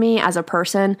difficult for me as a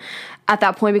person at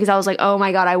that point because I was like, oh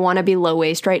my God, I want to be low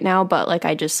waste right now. But like,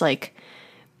 I just like,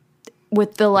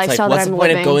 with the lifestyle that I'm living. What's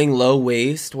the point of going low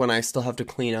waste when I still have to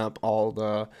clean up all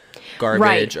the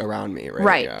garbage around me, right?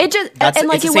 Right. Yeah. It just and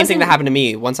like, it's the same thing that happened to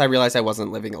me. Once I realized I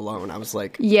wasn't living alone, I was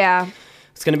like,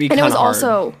 it's going to be kind of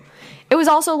hard. It was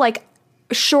also like,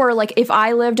 sure, like if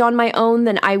I lived on my own,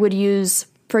 then I would use,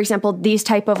 for example, these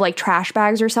type of like trash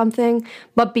bags or something.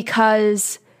 But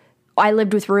because I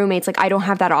lived with roommates, like I don't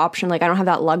have that option. Like I don't have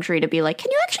that luxury to be like, can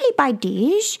you actually buy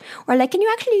these? Or like, can you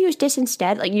actually use this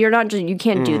instead? Like you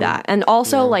can't do that. And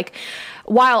also like,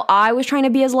 while I was trying to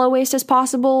be as low waste as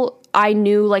possible, I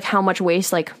knew like how much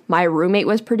waste like my roommate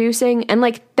was producing. And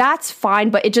like, that's fine,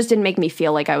 but it just didn't make me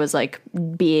feel like I was like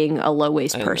being a low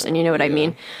waste person. You know what I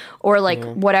mean? Or like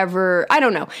whatever. I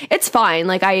don't know. It's fine.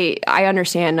 Like I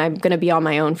understand I'm going to be on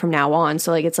my own from now on.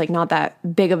 So like, it's like not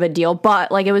that big of a deal,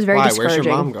 but like it was very discouraging. Where's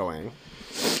your mom going?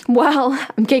 Well,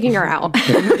 I'm kicking her out.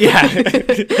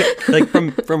 Like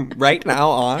from right now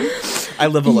on, I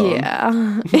live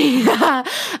alone. Yeah.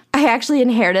 I actually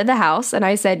inherited the house and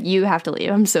I said, you have to leave.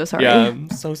 I'm so sorry. Yeah,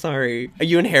 I'm so sorry.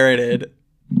 You inherited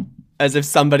as if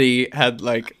somebody had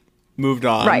like moved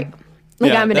on. Right.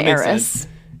 Like I'm an heiress.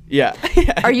 Yeah.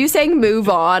 Are you saying move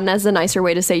on as a nicer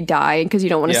way to say die because you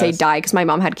don't want to say die because my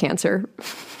mom had cancer?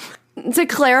 To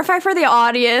clarify for the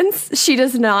audience, she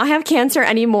does not have cancer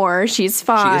anymore. She's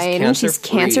fine. She's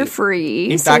cancer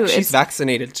free. In fact, she's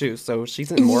vaccinated too, so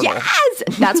she's immortal. Yes!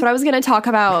 That's what I was going to talk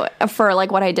about for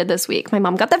like what I did this week. My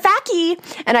mom got the vaccine,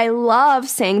 and I love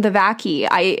saying the vaccine.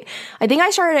 I think I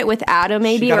started it with Adam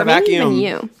maybe, or maybe even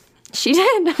you. She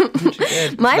did. She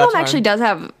did. My mom actually does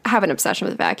have an obsession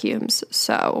with vacuums.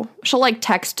 So she'll like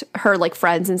text her like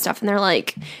friends and stuff, and they're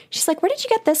like, she's like, where did you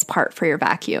get this part for your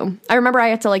vacuum? I remember I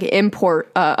had to like import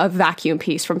a vacuum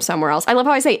piece from somewhere else. I love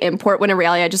how I say import when in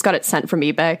reality I just got it sent from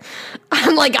eBay.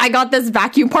 I'm like, I got this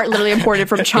vacuum part literally imported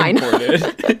from China.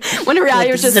 When in reality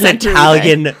it was just sent through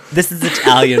eBay. This is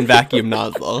Italian vacuum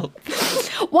nozzle.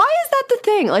 Why is that the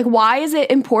thing? Like, why is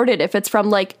it imported if it's from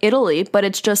like Italy, but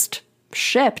it's just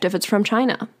shipped if it's from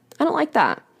China? I don't like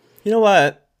that. You know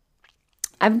what?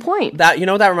 I have a point. That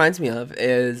what that reminds me of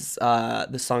is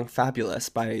the song "Fabulous"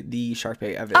 by the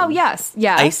Sharpay Evans. Oh yes,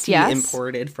 Iced tea yes.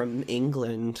 imported from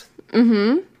England.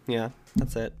 Mm-hmm. Yeah,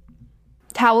 that's it.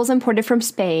 Towels imported from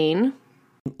Spain.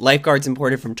 Lifeguards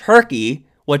imported from Turkey,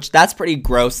 which that's pretty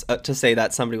gross to say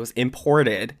that somebody was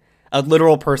imported, a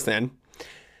literal person.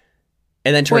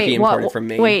 And then Turkey imported from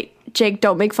Maine. Wait, Jake,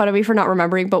 don't make fun of me for not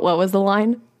remembering, but what was the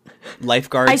line?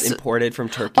 Lifeguards imported from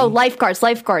Turkey. Oh,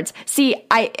 lifeguards. See,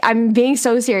 I'm being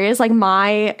so serious. Like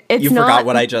you forgot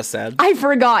what I just said. I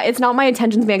forgot. It's not my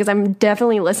attention span because I'm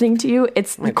definitely listening to you.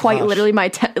 It's quite literally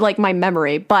my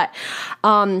memory. But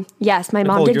yes, my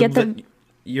mom did get the.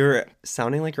 You're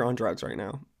sounding like you're on drugs right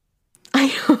now. I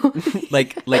know.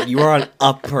 like you are on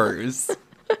uppers.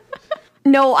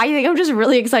 No, I think I'm just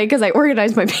really excited because I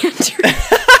organized my pantry.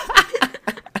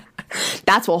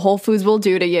 That's what Whole Foods will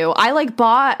do to you. I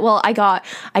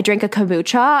drank a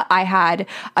kombucha. I had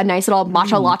a nice little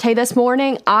matcha latte this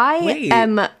morning. I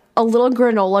am a little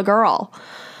granola girl.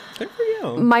 Good for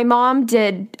you. My mom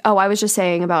did. Oh, I was just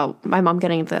saying about my mom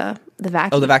getting the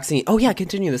vaccine. Oh, the vaccine. Oh, yeah.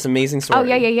 Continue this amazing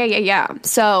story. Oh, yeah.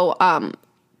 So,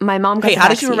 my mom got the how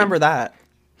vaccine. did you remember that?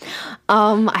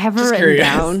 I have it written curious.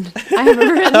 down. I have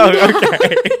it written down.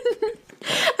 Okay.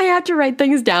 I have to write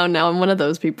things down now. I'm one of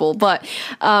those people. But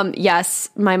yes,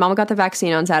 my mom got the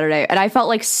vaccine on Saturday, and I felt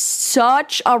like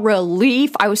such a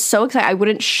relief. I was so excited. I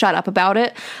wouldn't shut up about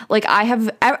it. Like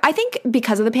I think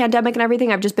because of the pandemic and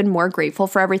everything, I've just been more grateful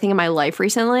for everything in my life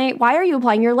recently. Why are you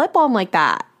applying your lip balm like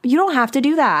that? You don't have to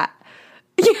do that.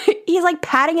 He's like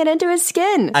patting it into his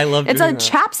skin. I love it's doing a that.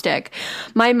 chapstick.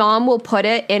 My mom will put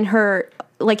it in her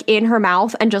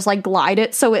mouth and just like glide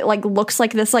it so it like looks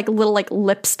like this like little like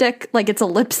lipstick, like it's a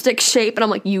lipstick shape, and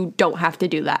I'm like, you don't have to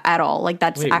do that at all. Like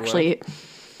that's actually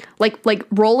like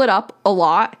roll it up a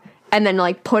lot and then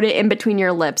like put it in between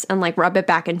your lips and like rub it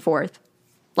back and forth.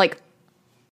 Like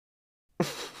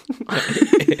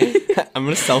I'm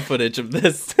gonna sell footage of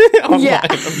this online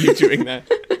of you doing that.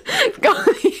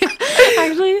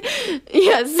 Actually,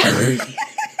 yes.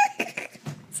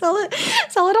 Sell it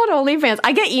on OnlyFans.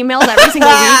 I get emails every single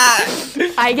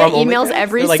week. I get emails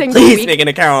every single week. Please make an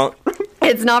account.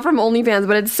 It's not from OnlyFans,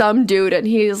 but it's some dude, and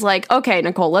he's like, okay,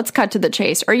 Nicole, let's cut to the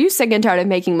chase. Are you sick and tired of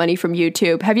making money from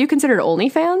YouTube? Have you considered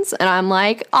OnlyFans? And I'm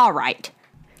like, all right.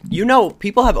 You know,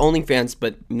 people have OnlyFans,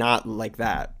 but not like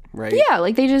that, right? Yeah,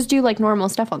 like they just do like normal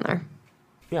stuff on there.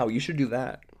 Yeah, well, you should do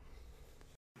that.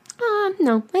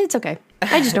 No, it's okay.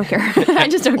 I just don't care. I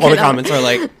just don't care. All the comments are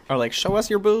like, show us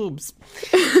your boobs.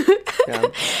 Yeah.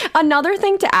 Another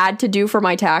thing to add to do for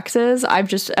my taxes, I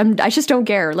just don't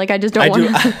care. Like I just don't want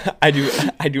to. I do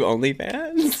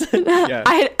OnlyFans. Yeah.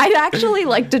 I'd actually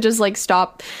like to just like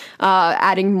stop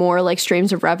adding more like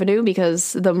streams of revenue,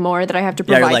 because the more that I have to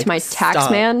provide to my tax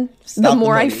man, the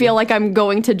more I feel like I'm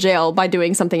going to jail by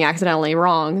doing something accidentally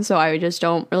wrong. So I just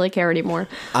don't really care anymore.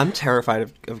 I'm terrified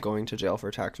of going to jail for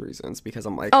tax reasons, because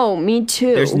I'm like, oh, me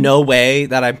too. There's no way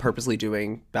that I'm purposely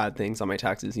doing bad things on my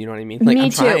taxes. You know what I mean? Like Me I'm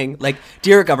too. trying. Like,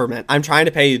 dear government, I'm trying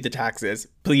to pay you the taxes.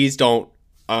 Please don't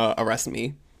arrest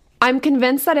me. I'm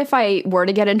convinced that if I were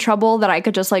to get in trouble, that I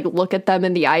could just like look at them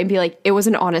in the eye and be like, it was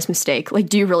an honest mistake. Like,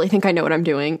 do you really think I know what I'm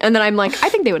doing? And then I'm like, I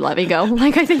think they would let me go.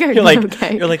 Like, I think I would be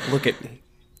okay. You're like, look at me.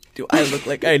 Do I look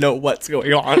like I know what's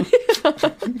going on?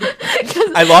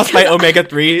 I lost my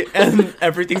omega-3 and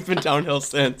everything's been downhill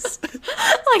since.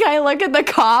 Like, I look at the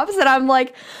cops and I'm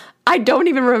like, I don't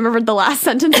even remember the last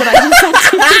sentence that I just said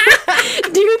to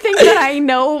you. Do you think that I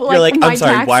know like my I'm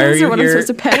sorry, taxes why are you or what here? I'm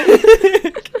supposed to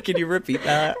pay? Can you repeat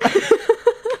that?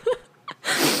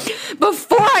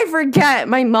 Before I forget,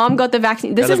 my mom got the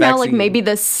vaccine. This Got is the now like vaccine. maybe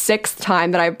the 6th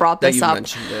time that I brought this That you up.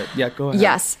 mentioned it. Yeah, go ahead.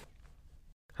 Yes.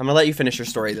 I'm gonna let you finish your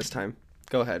story this time.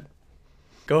 Go ahead.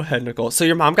 Go ahead, Nicole. So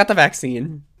your mom got the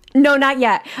vaccine. No, not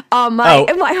yet.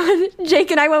 Jake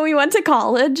and I, when we went to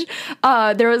college,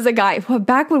 there was a guy,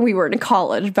 back when we were in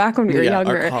college, back when we were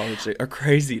younger. Our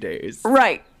crazy days.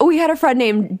 Right. We had a friend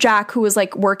named Jack who was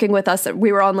like working with us.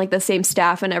 We were on like the same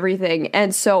staff and everything.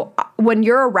 And so when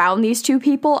you're around these two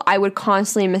people, I would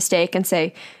constantly mistake and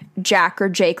say Jack or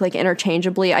Jake like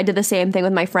interchangeably. I did the same thing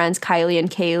with my friends Kylie and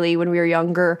Kaylee when we were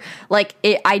younger. Like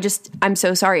I'm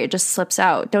so sorry. It just slips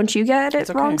out. Don't you get it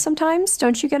wrong sometimes?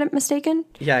 Don't you get it mistaken?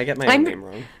 Yeah, I get my own name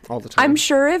wrong all the time. I'm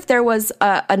sure if there was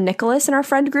a Nicholas in our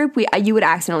friend group, you would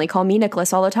accidentally call me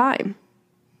Nicholas all the time.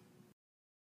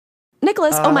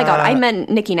 Nicholas, oh my god, I meant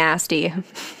Nikki Nasty.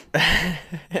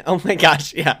 Oh my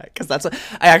gosh, yeah, because that's what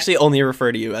I actually only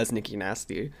refer to you as Nikki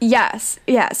Nasty. Yes.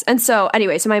 And so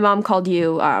anyway, so my mom called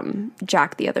you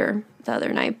Jack the other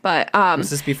night, but was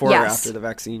this before or after the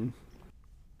vaccine?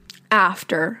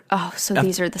 After. Oh, so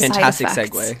these are the fantastic side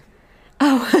effects. segue.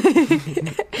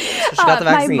 She got the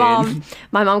vaccine.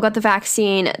 My mom got the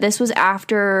vaccine. This was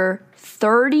after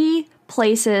 30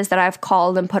 places that I've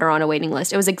called and put her on a waiting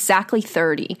list. It was exactly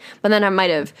 30. But then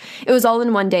it was all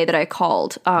in one day that I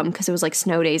called because it was like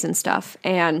snow days and stuff.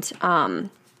 And so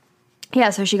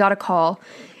she got a call.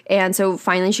 And so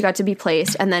finally she got to be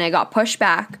placed. And then it got pushed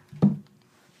back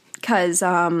because,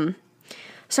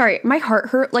 sorry, my heart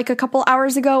hurt like a couple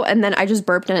hours ago. And then I just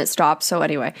burped and it stopped. So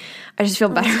anyway, I just feel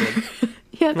better.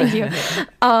 Yeah, thank you.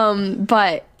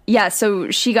 But yeah,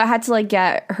 so she had to like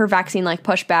get her vaccine like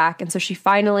pushed back, and so she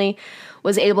finally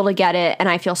was able to get it, and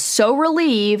I feel so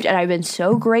relieved, and I've been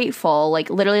so grateful. Like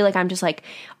literally, like I'm just like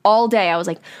all day I was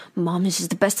like, Mom, this is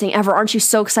the best thing ever. Aren't you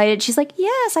so excited? She's like,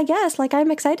 yes, I guess. Like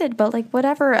I'm excited, but like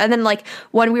whatever. And then like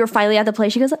when we were finally at the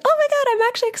place, she goes, oh my God, I'm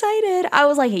actually excited. I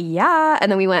was like, yeah.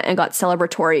 And then we went and got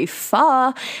celebratory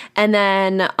pho. And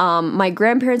then my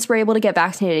grandparents were able to get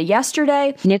vaccinated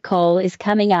yesterday. Nicole is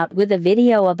coming out with a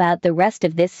video about the rest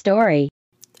of this story.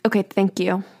 Okay, thank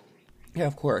you. Yeah,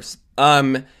 of course.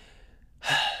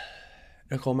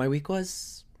 Nicole, my week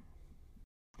was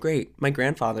great. My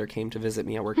grandfather came to visit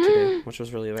me at work today, which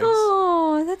was really nice.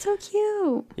 Oh, that's so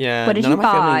cute. Yeah. What did he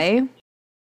buy?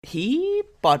 He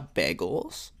bought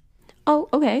bagels. Oh,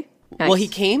 okay. Nice. Well, he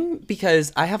came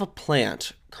because I have a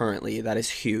plant currently that is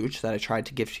huge that I tried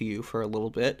to give to you for a little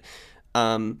bit.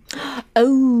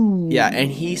 Oh. Yeah,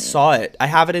 and he saw it. I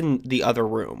have it in the other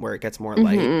room where it gets more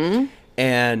light.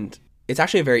 And it's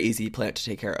actually a very easy plant to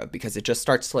take care of because it just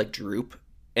starts to like droop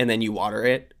and then you water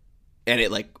it and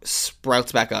it like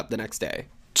sprouts back up the next day.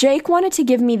 Jake wanted to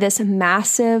give me this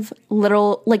massive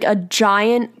little, like a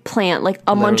giant plant, like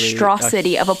a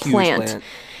monstrosity of a plant.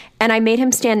 And I made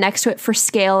him stand next to it for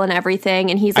scale and everything.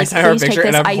 And he's like, I saw her please picture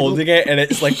take this. and I'm holding it and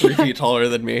it's like 3 feet taller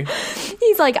than me.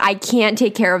 He's like, I can't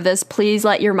take care of this. Please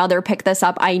let your mother pick this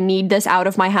up. I need this out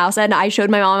of my house. And I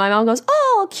showed my mom. My mom goes,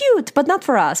 oh, cute, but not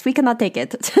for us. We cannot take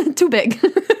it. Too big.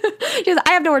 She goes,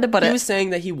 I have nowhere to put it. He was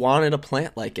saying that he wanted a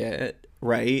plant like it,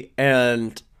 right?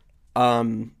 And,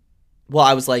 well,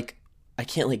 I was like, I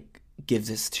can't like give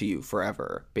this to you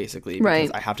forever, basically, because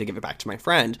I have to give it back to my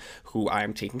friend who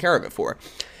I'm taking care of it for.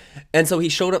 And so he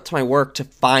showed up to my work to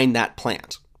find that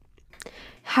plant.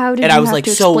 How did and you I was have like,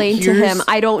 to so explain to him?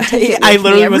 I don't take it with I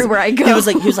literally me everywhere I go. He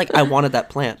was like, I wanted that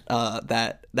plant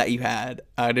that you had.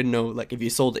 I didn't know like if you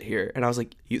sold it here. And I was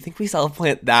like, you think we sell a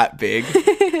plant that big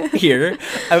here?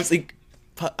 I was like,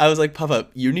 Papa,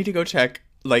 you need to go check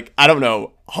like I don't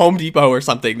know Home Depot or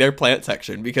something, their plant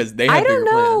section because they have bigger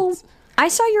plants. I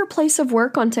saw your place of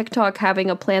work on TikTok having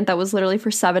a plant that was literally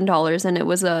for $7 and it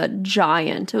was a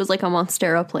giant. It was like a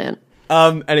Monstera plant.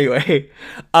 Anyway,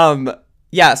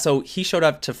 yeah, so he showed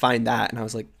up to find that and I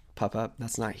was like, Papa,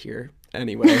 that's not here.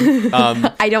 Anyway.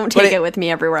 I don't take it with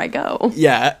me everywhere I go.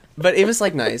 Yeah, but it was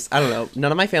like nice. I don't know.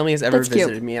 None of my family has ever That's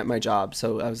visited cute. me at my job,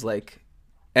 so I was like,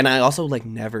 and I also like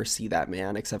never see that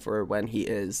man except for when he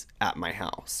is at my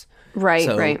house. Right,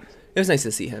 So right. it was nice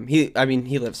to see him. He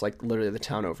lives like literally the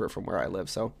town over from where I live,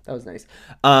 so that was nice.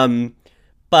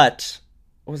 But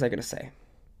what was I gonna say?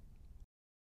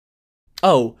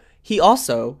 Oh, he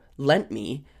also lent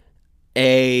me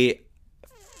a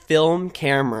film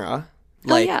camera,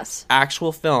 like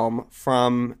actual film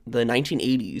from the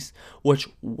 1980s, which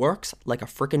works like a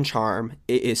freaking charm.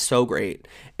 It is so great.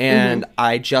 And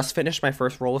I just finished my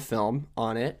first roll of film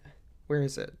on it. Where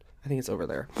is it? I think it's over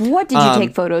there. What did you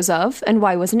take photos of, and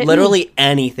why wasn't it literally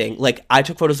anything? Like I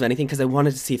took photos of anything because I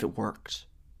wanted to see if it worked.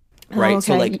 Right.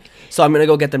 Oh, okay. So I'm gonna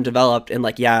go get them developed, and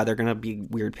like yeah, they're gonna be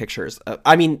weird pictures.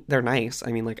 I mean, they're nice.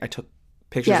 I mean, like I took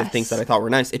pictures of things that I thought were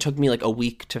nice. It took me like a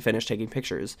week to finish taking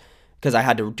pictures because I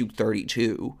had to do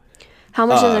 32. How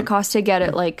much does it cost to get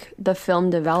it like the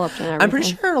film developed and everything? I'm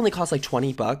pretty sure it only costs like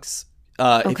 $20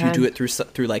 if you do it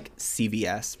through like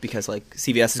CVS, because like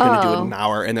CVS is going to do it in an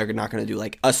hour and they're not going to do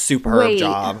like a superb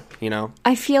job, you know?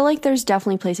 I feel like there's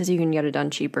definitely places you can get it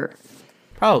done cheaper.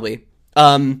 Probably.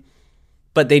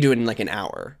 But they do it in like an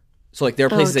hour. So like there are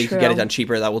places that you can get it done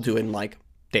cheaper that will do it in like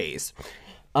days.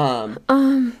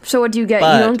 So what do you get?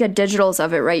 You don't get digitals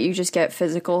of it, right? You just get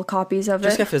physical copies of it?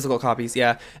 Just get physical copies,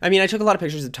 yeah. I mean, I took a lot of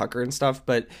pictures of Tucker and stuff,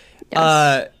 but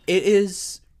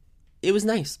it was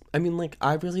nice. I mean, like,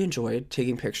 I really enjoyed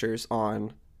taking pictures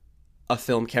on a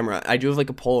film camera. I do have like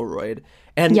a Polaroid.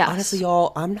 And honestly,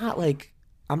 y'all, I'm not like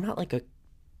a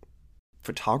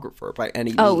photographer by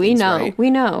any means. Oh, we know. Right? We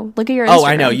know. Look at your Instagram. Oh,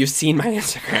 I know. You've seen my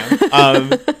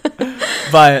Instagram.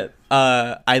 But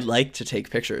I like to take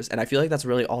pictures, and I feel like that's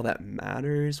really all that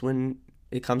matters when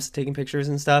it comes to taking pictures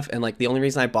and stuff. And like the only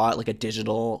reason I bought like a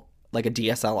digital, like a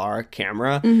DSLR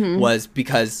camera was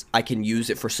because I can use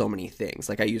it for so many things.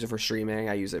 Like I use it for streaming,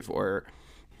 I use it for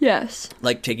Yes.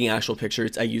 Like taking actual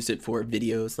pictures. I use it for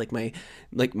videos, like my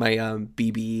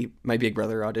BB, my Big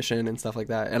Brother audition and stuff like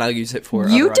that. And I'll use it for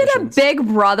You other did auditions. a Big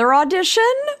Brother audition?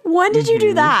 When did you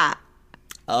do that?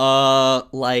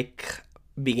 Like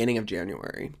beginning of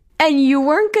January. And you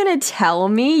weren't gonna tell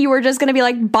me? You were just gonna be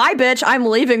like, bye, bitch, I'm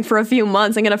leaving for a few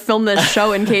months. I'm gonna film this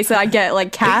show in case I get,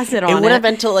 like, casted on it. It would have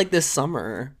been till, like, this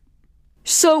summer.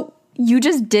 So, you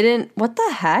just didn't... What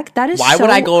the heck? That is Why so... would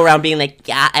I go around being like,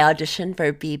 yeah, I auditioned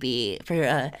for BB, for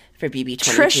BB 23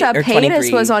 Trisha or Paytas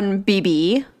 23. was on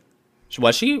BB.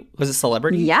 Was she? Was it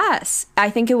Celebrity? Yes.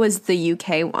 I think it was the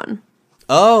UK one.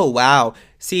 Oh, wow.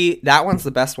 See, that one's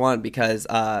the best one because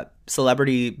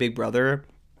Celebrity Big Brother...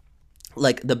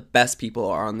 Like, the best people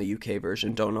are on the UK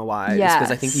version. Don't know why. Yes.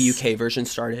 Because I think the UK version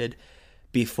started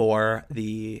before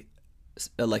the,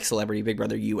 like, Celebrity Big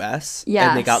Brother US. Yes.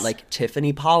 And they got, like,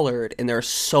 Tiffany Pollard. And there are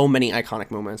so many iconic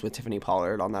moments with Tiffany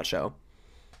Pollard on that show.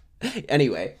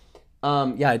 Anyway.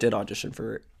 Yeah, I did audition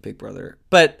for Big Brother.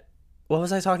 But what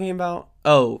was I talking about?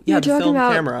 Oh, yeah, the film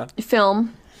camera.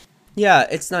 Film. Yeah,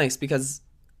 it's nice because...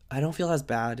 I don't feel as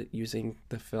bad using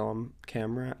the film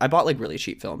camera. I bought, like, really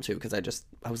cheap film, too, because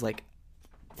I was like...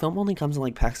 Film only comes in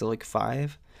like packs of like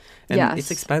 5, and yes.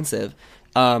 It's expensive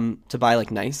to buy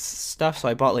like nice stuff. So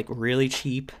I bought like really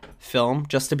cheap film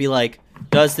just to be like,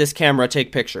 does this camera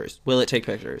take pictures? Will it take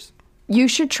pictures? You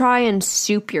should try and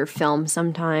soup your film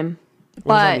sometime.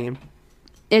 What does that mean?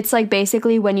 It's like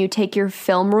basically when you take your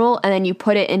film roll and then you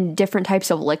put it in different types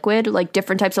of liquid. Like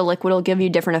different types of liquid will give you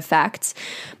different effects.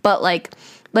 But like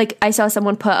I saw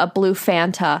someone put a blue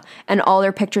Fanta and all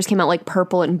their pictures came out like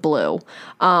purple and blue.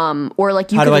 Or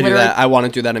like you How could do I do that? I want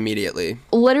to do that immediately.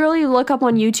 Literally look up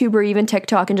on YouTube or even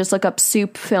TikTok and just look up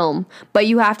soup film. But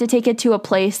you have to take it to a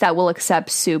place that will accept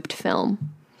souped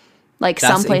film. Like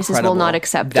That's some places incredible. will not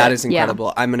accept it. That is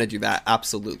incredible. Yeah. I'm going to do that.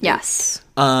 Absolutely. Yes.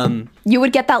 You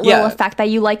would get that little effect that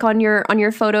you like on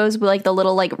your photos with like the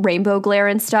little like rainbow glare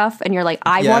and stuff. And you're like,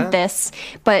 I want this,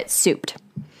 but souped.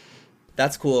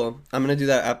 That's cool. I'm gonna do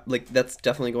that. Like that's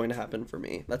definitely going to happen for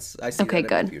me. I see that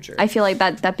in the future. I feel like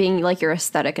that being like your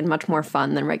aesthetic and much more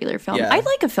fun than regular film. Yeah, I'd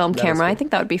like a film camera. Cool. I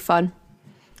think that would be fun.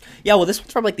 Yeah, well, this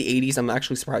one's from like the 80s. I'm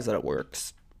actually surprised that it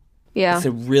works. Yeah, it's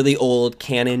a really old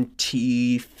Canon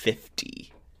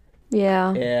T50.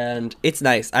 Yeah, and it's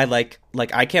nice. I like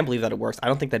I can't believe that it works. I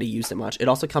don't think that he used it much. It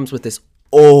also comes with this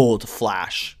old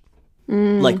flash.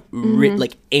 Like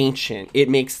ancient. It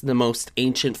makes the most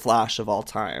ancient flash of all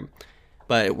time.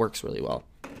 But it works really well.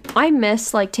 I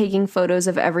miss like taking photos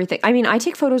of everything. I mean, I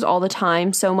take photos all the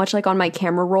time, so much like on my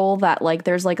camera roll that like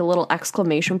there's like a little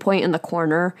exclamation point in the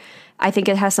corner. I think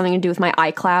it has something to do with my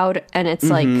iCloud, and it's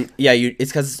like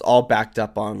it's because it's all backed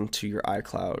up onto your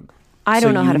iCloud. I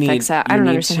don't know how to fix that. I don't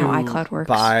understand how iCloud works.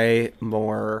 Buy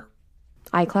more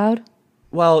iCloud.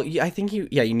 Well, I think you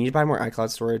need to buy more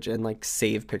iCloud storage and like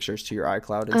save pictures to your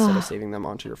iCloud instead of saving them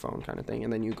onto your phone, kind of thing,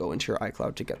 and then you go into your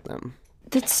iCloud to get them.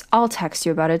 I'll text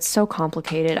you about it. It's so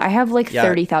complicated. I have like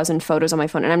 30,000 photos on my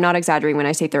phone, and I'm not exaggerating when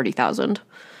I say 30,000.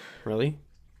 Really?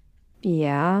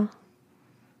 Yeah.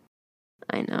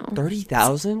 I know.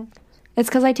 30,000? It's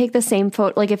because I take the same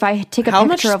photo. Like if I take a How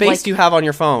picture much of like... space do you have on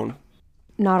your phone?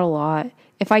 Not a lot.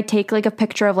 If I take like a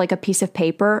picture of like a piece of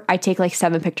paper, I take like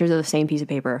 7 pictures of the same piece of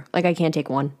paper. Like I can't take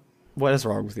one. What is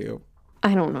wrong with you?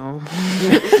 I don't know.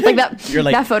 Like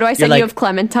that photo I sent you of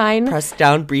Clementine. Press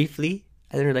down briefly.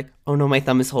 And then you're like, oh no, my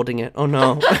thumb is holding it. Oh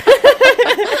no.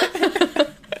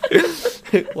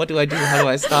 What do I do? How do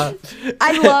I stop?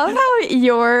 I love how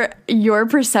your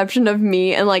perception of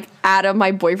me and like Adam,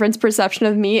 my boyfriend's perception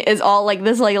of me is all like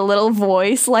this like a little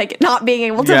voice, like not being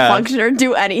able to function or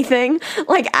do anything.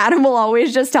 Like Adam will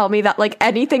always just tell me that like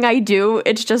anything I do,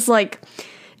 it's just like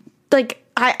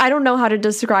I don't know how to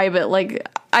describe it. Like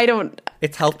I don't.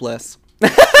 It's helpless.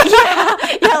 yeah,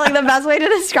 like the best way to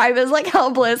describe it is like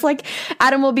helpless. Like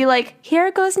Adam will be like,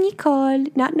 here goes Nicole,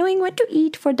 not knowing what to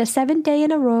eat for the 7th day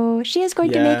in a row. She is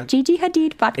going to make Gigi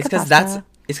Hadid vodka pasta.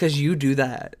 It's because you do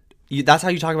that. That's how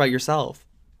you talk about yourself.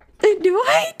 Do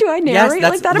I narrate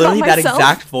like that about myself? That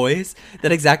exact voice.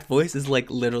 That exact voice is like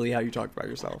literally how you talk about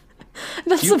yourself.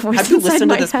 That's the voice. Have you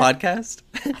listened to this head. podcast?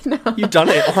 No. You've done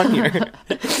it on here.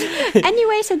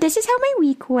 Anyway, so this is how my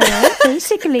week went.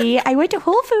 Basically, I went to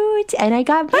Whole Foods and I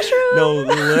got mushrooms. No,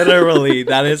 literally,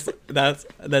 that's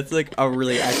like a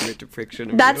really accurate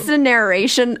depiction of That's you. the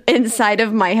narration inside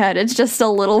of my head. It's just a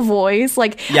little voice.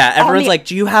 Like everyone's like,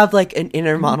 do you have like an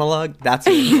inner monologue? That's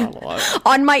an inner monologue.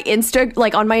 On my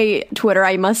on my Twitter,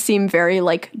 I must seem very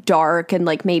like dark and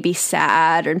like maybe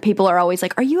sad, and people are always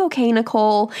like, "Are you okay,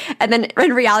 Nicole?" And then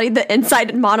in reality, the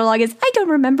inside monologue is, I don't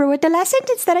remember what the last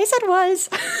sentence that I said was.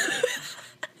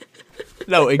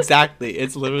 No, exactly.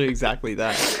 It's literally exactly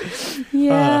that.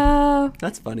 Yeah.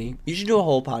 That's funny. You should do a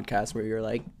whole podcast where you're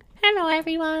like, hello,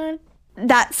 everyone.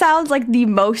 That sounds like the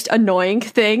most annoying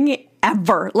thing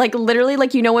ever. Like literally,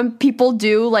 like, you know, when people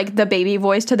do like the baby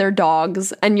voice to their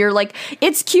dogs and you're like,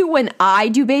 it's cute when I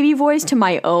do baby voice to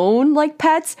my own like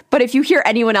pets, but if you hear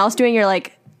anyone else doing, you're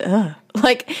like, ugh.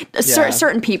 Like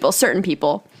certain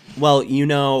people. Well, you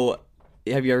know,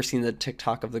 have you ever seen the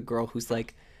TikTok of the girl who's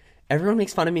like, everyone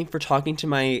makes fun of me for talking to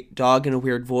my dog in a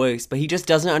weird voice, but he just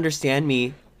doesn't understand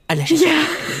me. Yeah.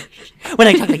 When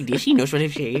I talk like this, he knows what I'm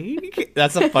saying.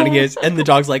 That's the funniest. And the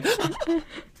dog's like,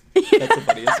 that's the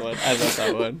funniest one. I love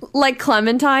that one. Like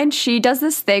Clementine, she does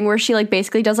this thing where she like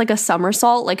basically does like a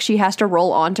somersault. Like she has to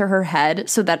roll onto her head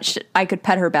so that I could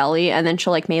pet her belly, and then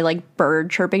she'll like make like bird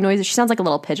chirping noises. She sounds like a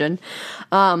little pigeon.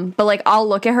 But like I'll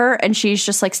look at her and she's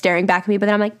just like staring back at me, but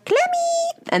then I'm like,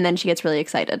 Clemmy! And then she gets really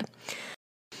excited.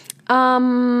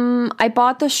 I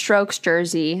bought the Strokes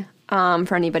jersey.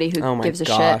 For anybody who gives a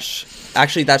shit.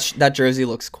 Actually, that jersey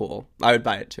looks cool. I would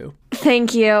buy it too.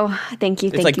 Thank you.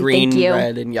 It's like green,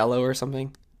 red, and yellow or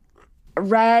something.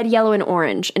 Red, yellow, and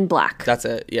orange, and black. That's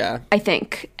it, yeah. I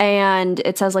think. And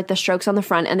it says like the Strokes on the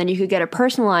front, and then you could get it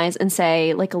personalized and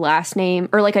say like a last name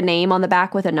or like a name on the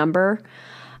back with a number.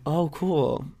 Oh,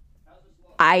 cool.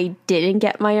 I didn't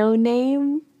get my own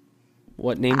name.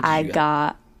 What name did I you get?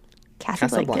 got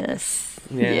Casablancas.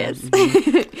 Yeah. Yes.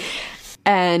 Mm-hmm.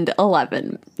 And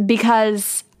 11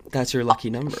 because that's your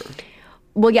lucky number.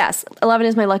 Well, yes, 11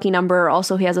 is my lucky number.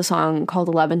 Also, he has a song called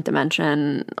 11th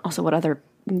Dimension. Also, what other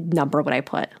number would I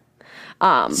put?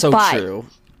 True.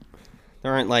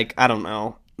 There aren't like, I don't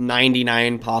know,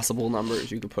 99 possible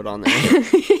numbers you could put on there.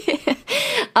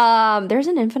 There's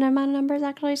an infinite amount of numbers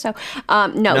actually. So,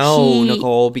 no,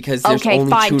 Nicole, because there's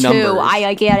only two numbers.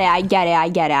 I get it.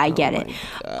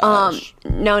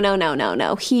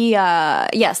 No. He,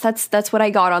 yes, that's what I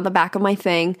got on the back of my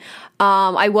thing.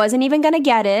 I wasn't even gonna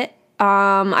get it.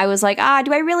 I was like,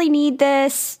 do I really need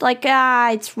this? Like,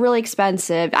 it's really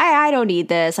expensive. I don't need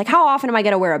this. Like, how often am I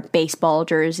going to wear a baseball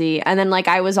jersey? And then like,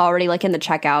 I was already like in the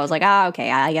checkout. I was like,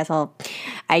 okay, I guess I'll do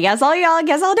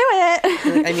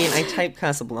it. I mean, I typed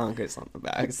Casablancas on the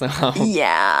back, so.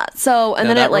 Yeah. So, and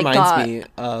then it like reminds me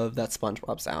of that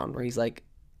SpongeBob sound where he's like,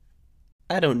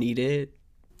 I don't need it.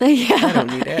 Yeah. I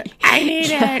don't need it. I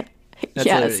need it. That's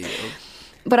literally you.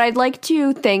 But I'd like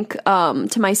to think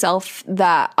to myself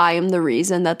that I am the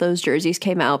reason that those jerseys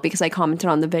came out because I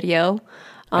commented on the video.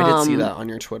 I did see that on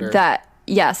your Twitter. That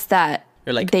you're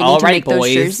like, they need to make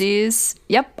those jerseys.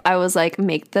 Yep. I was like,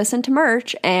 make this into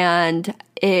merch. And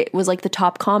it was like the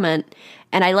top comment.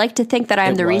 And I like to think that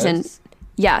I'm the reason.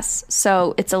 Yes.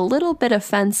 So it's a little bit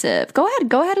offensive. Go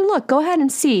ahead and look. Go ahead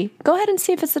and see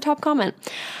if it's the top comment.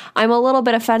 I'm a little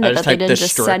bit offended that they didn't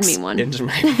just send me one. Into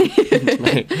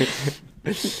my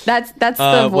That's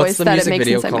the voice that it makes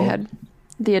inside called? my head.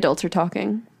 The adults are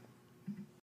talking.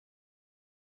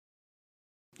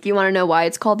 Do you want to know why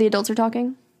it's called The Adults Are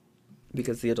Talking?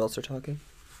 Because the adults are talking?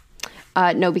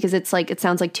 No, because it's like it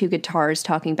sounds like two guitars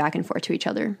talking back and forth to each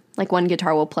other. Like one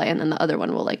guitar will play and then the other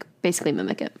one will like basically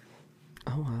mimic it.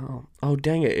 Oh wow. Oh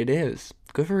dang it is.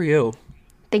 Good for you.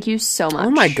 Thank you so much.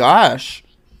 Oh my gosh.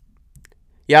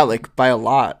 Yeah, like by a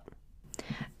lot.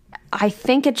 I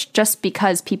think it's just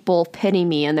because people pity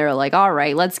me and they're like, all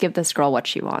right, let's give this girl what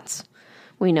she wants.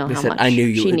 We know how much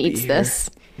she needs this.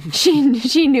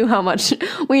 She knew how much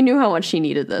we knew how much she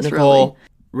needed this. Nicole,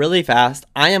 really fast.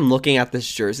 I am looking at this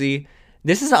jersey.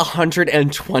 This is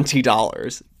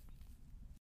 $120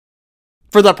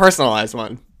 for the personalized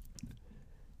one.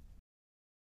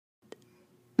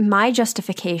 My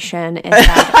justification is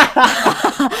that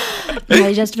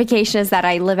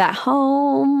I live at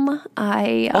home.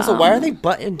 Also, why are they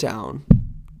buttoned down?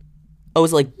 Oh,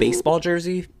 is it like baseball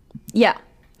jersey? Yeah.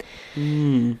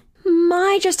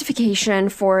 My justification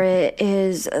for it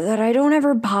is that I don't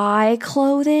ever buy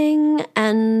clothing,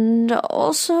 and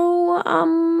also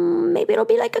maybe it'll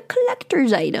be like a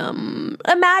collector's item.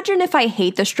 Imagine if I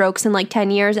hate the Strokes in like 10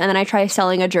 years and then I try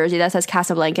selling a jersey that says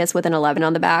Casablancas with an 11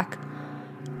 on the back.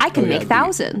 I can make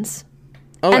thousands.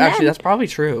 Oh, and actually, that's probably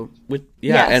true.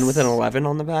 Yes. And with an 11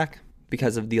 on the back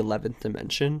because of the 11th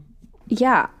dimension.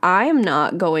 Yeah, I'm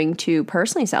not going to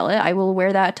personally sell it. I will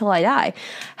wear that till I die.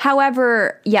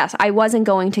 However, yes, I wasn't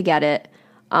going to get it.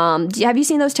 Have you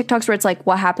seen those TikToks where it's like,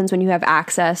 what happens when you have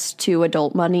access to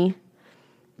adult money?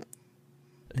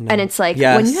 No. And it's like,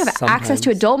 when you have access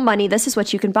to adult money, this is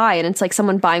what you can buy. And it's like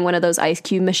someone buying one of those ice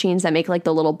cube machines that make like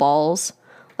the little balls.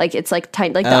 Like it's like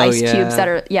tiny, like the ice cubes that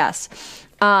are, yes.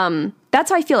 That's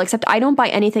how I feel, except I don't buy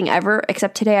anything ever,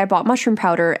 except today I bought mushroom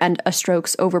powder and a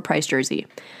Strokes overpriced jersey.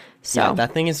 So Yeah,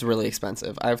 that thing is really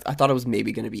expensive. I thought it was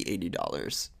maybe going to be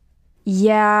 $80.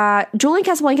 yeah, Julian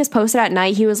Casablancas posted at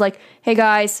night. He was like, hey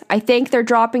guys, I think they're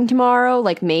dropping tomorrow.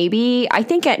 Like maybe, I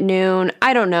think at noon.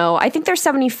 I don't know. I think they're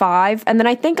 75 and then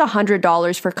I think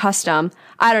 $100 for custom.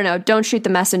 I don't know. Don't shoot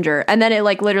the messenger. And then it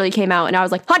like literally came out and I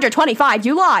was like, 125,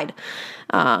 you lied.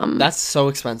 That's so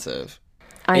expensive.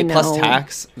 I know. Plus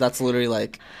tax, that's literally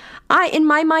like... In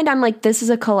my mind, I'm like, this is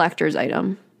a collector's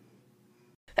item.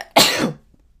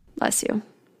 Bless you.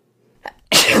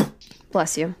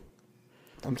 Bless you.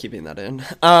 I'm keeping that in.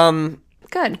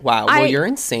 Good. Wow. Well, you're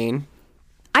insane.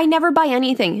 I never buy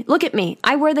anything. Look at me.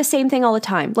 I wear the same thing all the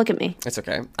time. Look at me. It's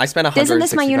okay. I spent Isn't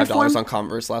this my $165 uniform? on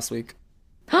Converse last week.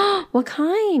 What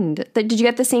kind? Did you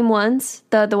get the same ones?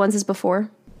 The ones as before?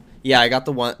 Yeah, I got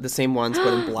the same ones,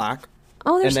 but in black.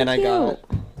 Oh, they're and so then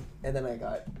cute. And then I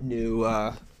got new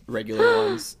regular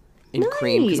ones in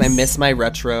cream because I miss my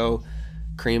retro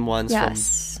cream ones from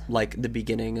like the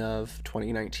beginning of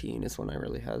 2019 is when I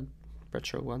really had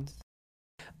retro ones.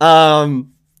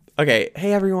 Okay.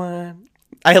 Hey everyone.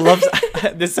 I love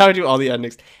this is how I do all the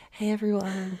endings. Hey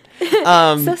everyone.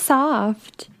 So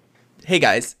soft. Hey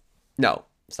guys. No,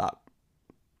 stop.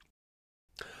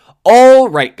 All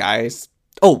right, guys.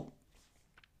 Oh.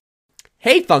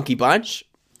 Hey Funky Bunch.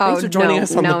 Thanks for joining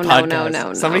us on the podcast.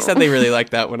 No. Somebody said they really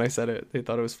liked that when I said it. They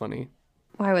thought it was funny.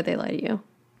 Why would they lie to you?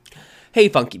 Hey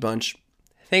Funky Bunch.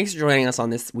 Thanks for joining us on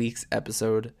this week's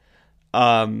episode.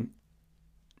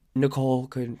 Nicole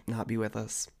could not be with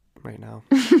us right now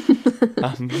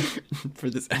for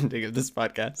this ending of this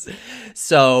podcast.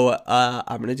 So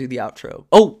I'm going to do the outro.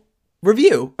 Oh,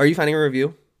 review. Are you finding a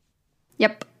review?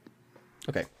 Yep.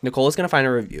 Okay. Nicole is going to find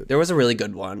a review. There was a really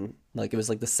good one. Like it was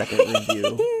like the second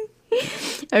review.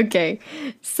 Okay.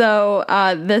 So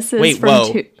this is Wait, from...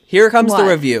 whoa. Here comes the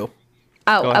review.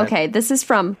 Oh, okay. This is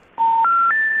from...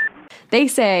 They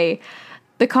say...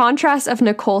 The contrast of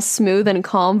Nicole's smooth and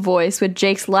calm voice with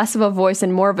Jake's less of a voice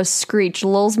and more of a screech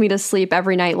lulls me to sleep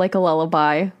every night like a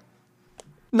lullaby.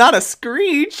 Not a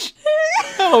screech.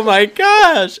 Oh my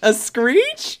gosh. A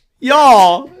screech?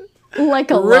 Y'all.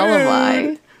 Like a Rude.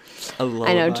 lullaby. A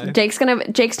lullaby. I know.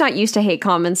 Jake's not used to hate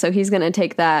comments, so he's gonna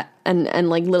take that and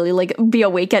like literally like be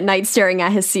awake at night staring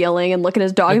at his ceiling and look at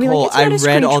his dog Nicole, and be like, I it's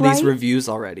not a read screech, all these right?" reviews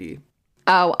already.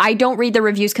 Oh, I don't read the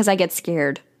reviews because I get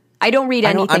scared. I don't read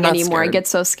anything I'm not anymore. scared. I get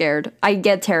so scared. I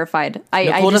get terrified.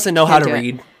 Nicole doesn't know how to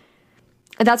read.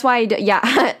 That's why,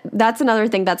 that's another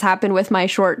thing that's happened with my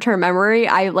short-term memory.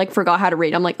 I like forgot how to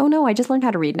read. I'm like, oh no, I just learned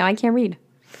how to read. Now I can't read.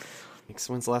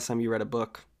 When's the last time you read a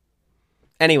book?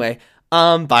 Anyway,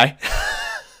 bye.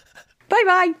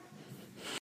 Bye-bye.